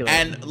most popular.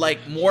 And,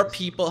 like, more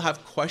people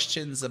have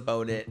questions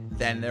about it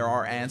than there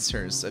are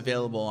answers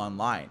available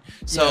online.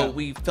 So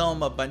we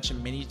film a bunch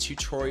of mini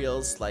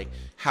tutorials, like,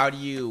 how do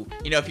you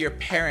know, if you're a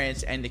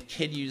parent and the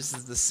kid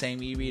uses the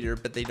same e-reader,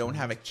 but they don't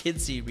have a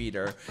kid's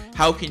e-reader,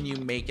 how can you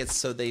make it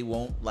so they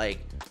won't, like,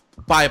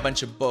 buy a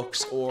bunch of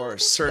books or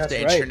surf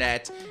the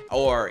internet?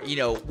 Or, you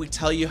know, we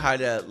tell you how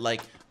to,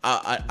 like,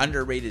 an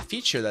underrated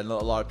feature that a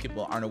lot of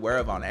people aren't aware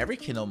of on every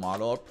Kindle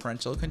model are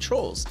parental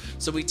controls.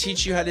 So we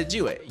teach you how to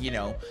do it, you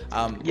know.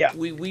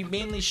 We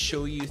mainly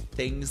show you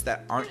things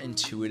that aren't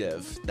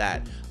intuitive,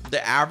 that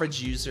the average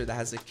user that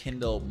has a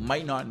Kindle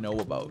might not know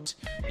about.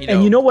 You know?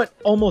 And you know what?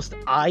 Almost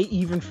I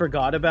even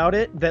forgot about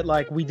it, that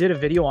like we did a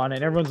video on it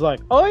and everyone's like,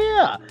 oh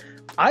yeah,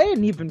 I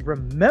didn't even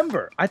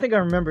remember. I think I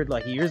remembered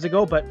like years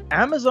ago, but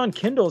Amazon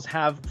Kindles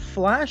have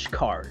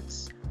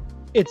flashcards.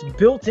 It's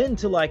built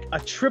into like a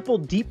triple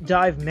deep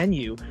dive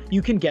menu.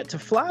 You can get to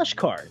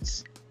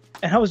flashcards.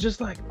 And I was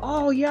just like,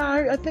 oh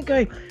yeah, I think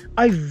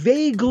I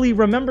vaguely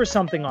remember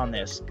something on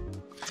this.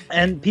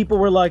 And people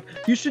were like,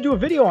 you should do a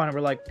video on it. We're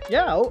like,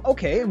 yeah,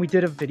 okay. And we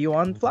did a video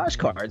on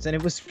flashcards, and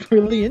it was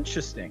really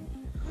interesting.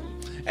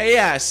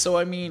 Yeah, so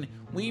I mean,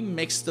 we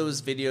mix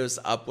those videos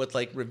up with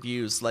like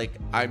reviews. Like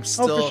I'm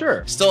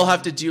still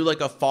have to do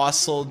like a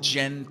Fossil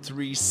Gen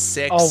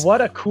 3.6. Oh, what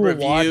a cool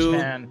review. Watch,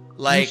 man.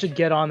 Like, you should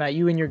get on that,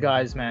 you and your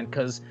guys, man,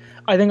 because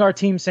I think our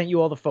team sent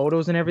you all the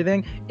photos and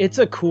everything. It's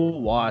a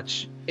cool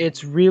watch.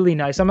 It's really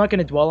nice. I'm not going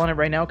to dwell on it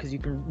right now because you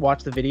can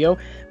watch the video,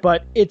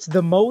 but it's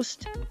the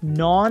most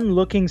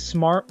non-looking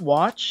smart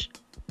watch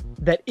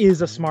that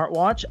is a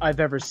smartwatch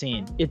I've ever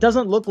seen. It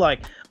doesn't look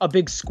like a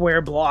big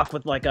square block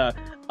with like a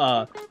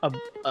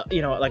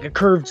you know, like a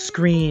curved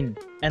screen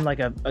and like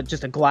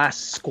just a glass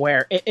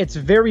square. It's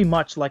very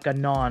much like a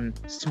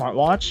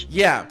non-smartwatch.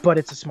 Yeah, but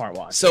it's a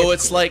smartwatch. So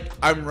it's cool. Like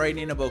I'm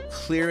writing about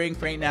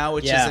Clearink right now,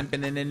 which hasn't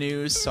been in the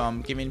news, so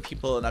I'm giving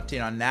people an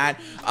update on that.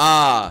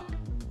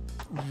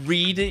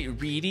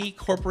 Reedy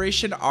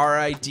Corporation,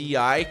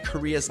 RIDI,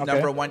 Korea's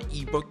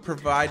 #1 ebook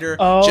provider,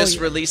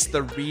 released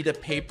the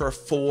Read Paper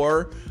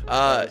 4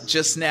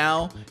 just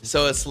now.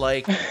 So it's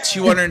like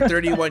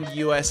 231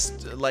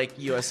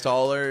 US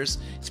dollars.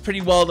 It's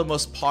pretty well the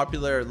most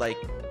popular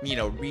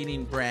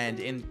reading brand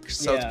in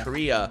South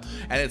Korea.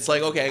 And it's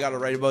like, okay, I gotta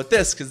write about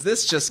this because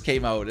this just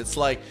came out. It's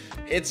like,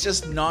 it's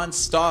just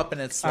nonstop,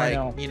 and it's like,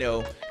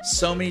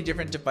 so many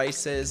different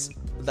devices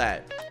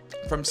that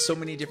from so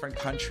many different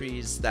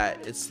countries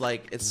that it's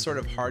like, it's sort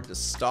of hard to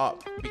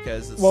stop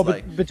because it's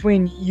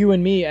between you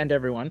and me and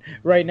everyone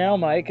right now,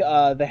 Mike,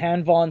 the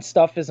Hanvon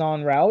stuff is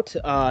en route.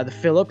 The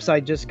Philips, I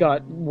just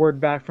got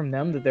word back from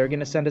them that they're going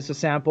to send us a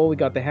sample. We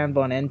got the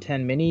Hanvon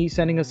N10 Mini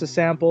sending us a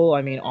sample.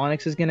 I mean,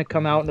 Onyx is going to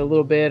come out in a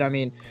little bit. I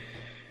mean,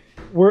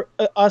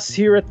 us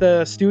here at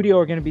the studio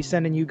are going to be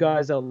sending you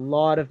guys a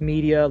lot of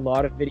media, a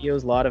lot of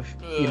videos, a lot of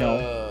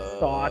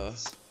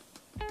thoughts.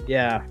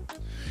 Yeah,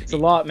 it's a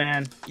lot,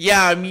 man.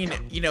 Yeah, I mean,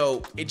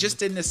 it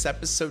just in this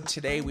episode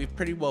today, we've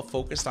pretty well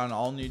focused on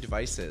all new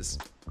devices.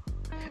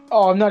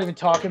 Oh, I'm not even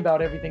talking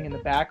about everything in the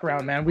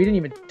background, man. We didn't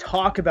even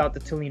talk about the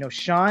Tolino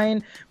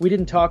Shine. We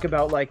didn't talk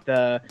about like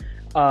the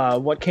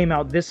what came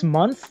out this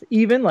month,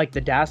 even like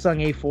the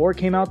Dasung A4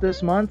 came out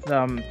this month.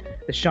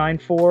 The Shine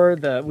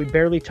 4, we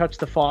barely touched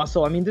the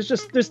Fossil. I mean,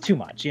 there's too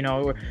much,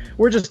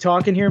 We're just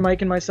talking here,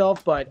 Mike and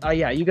myself, but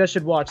yeah, you guys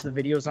should watch the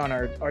videos on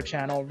our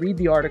channel, read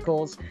the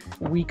articles.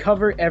 We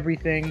cover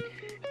everything,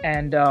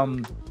 and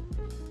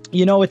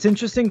it's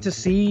interesting to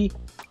see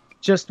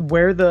just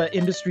where the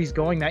industry's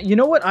going now. You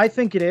know what I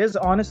think it is,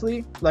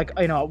 honestly? Like,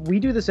 we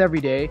do this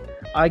every day.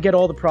 I get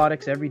all the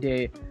products every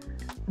day.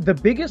 The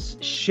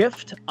biggest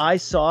shift I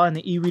saw in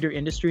the e-reader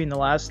industry in the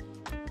last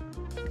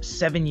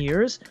 7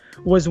 years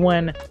was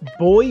when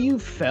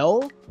Boyu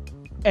fell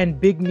and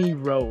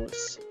BIGME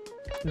rose.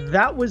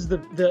 That was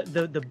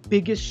the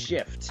biggest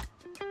shift.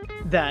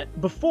 That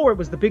before it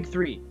was the big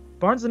three: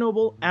 Barnes &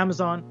 Noble,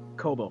 Amazon,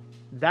 Kobo.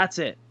 That's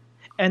it.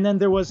 And then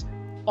there was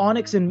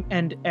Onyx and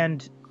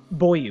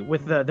Boyu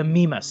with the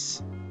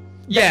Mimas.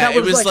 Yeah,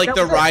 it was like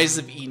the rise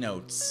of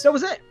ENKNOTEs. That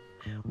was it.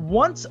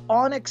 Once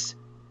Onyx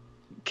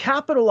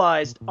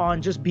capitalized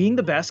on just being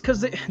the best,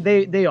 because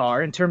they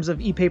are, in terms of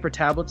e-paper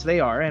tablets, they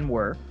are and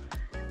were.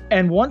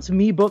 And once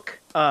MeBook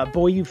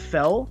Boyu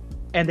fell,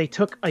 and they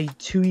took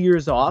 2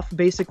 years off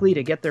basically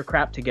to get their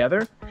crap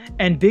together,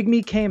 and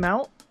BIGME came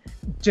out,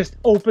 just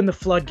opened the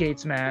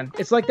floodgates, man.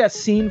 It's like that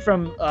scene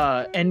from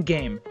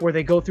Endgame where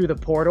they go through the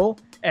portal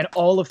and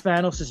all of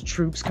Thanos'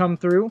 troops come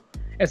through.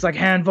 It's like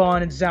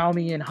Hanvon and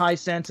Xiaomi and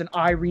Hisense and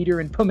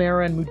iReader and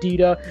Pomera and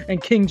Mudita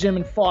and King Jim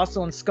and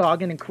Fossil and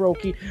Scoggin and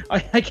Croaky. I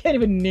can't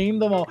even name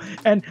them all.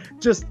 And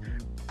just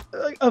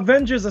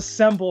Avengers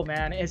Assemble,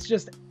 man. It's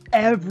just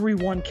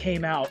everyone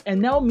came out. And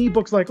now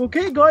MeBook's like,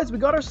 okay, guys, we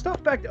got our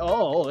stuff back.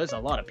 Oh, there's a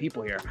lot of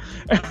people here.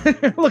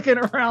 Looking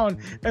around,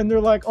 and they're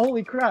like,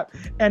 holy crap.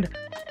 And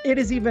it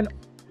is even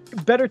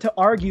better to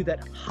argue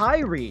that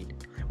HiRead,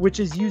 which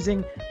is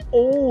using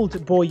old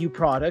Boyu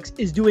products,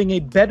 is doing a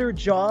better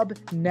job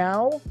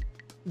now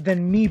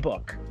than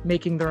MeBook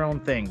making their own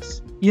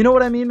things. You know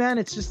what I mean, man?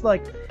 It's just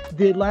like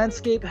the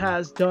landscape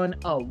has done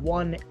a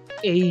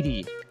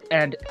 180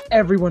 and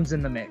everyone's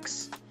in the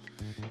mix.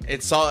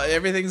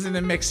 Everything's in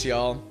the mix,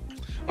 y'all.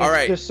 All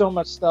right. There's so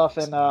much stuff,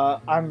 and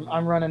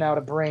I'm running out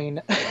of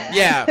brain.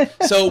 Yeah.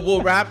 So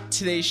we'll wrap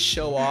today's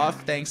show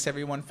off. Thanks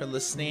everyone for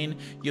listening.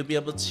 You'll be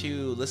able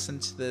to listen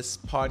to this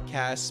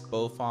podcast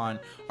both on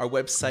our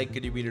website,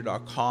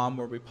 Goodereader.com,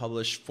 where we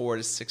publish 4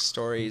 to 6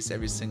 stories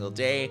every single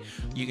day.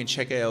 You can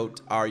check out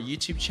our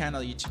YouTube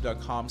channel,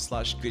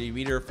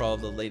 youtube.com/Goodereader, for all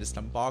the latest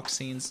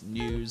unboxings,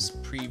 news,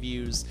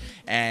 previews,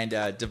 and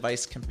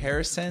device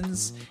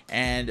comparisons.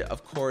 And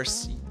of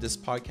course, this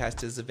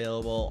podcast is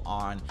available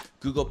on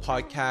Google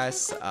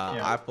Podcasts,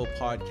 Apple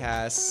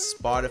Podcasts,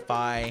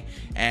 Spotify,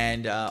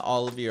 and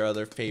all of your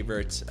other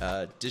favorite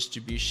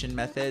distribution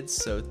methods.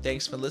 So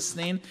thanks for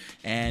listening,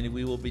 and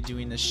we will be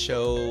doing this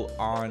show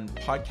on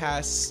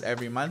podcasts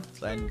every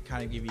month and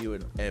kind of give you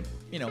an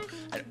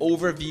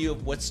overview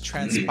of what's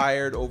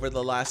transpired over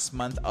the last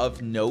month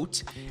of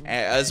note,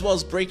 as well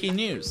as breaking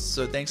news.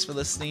 So thanks for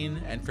listening,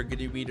 and for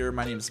Goodereader,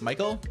 my name is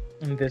Michael.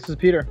 And this is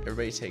Peter.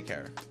 Everybody take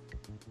care.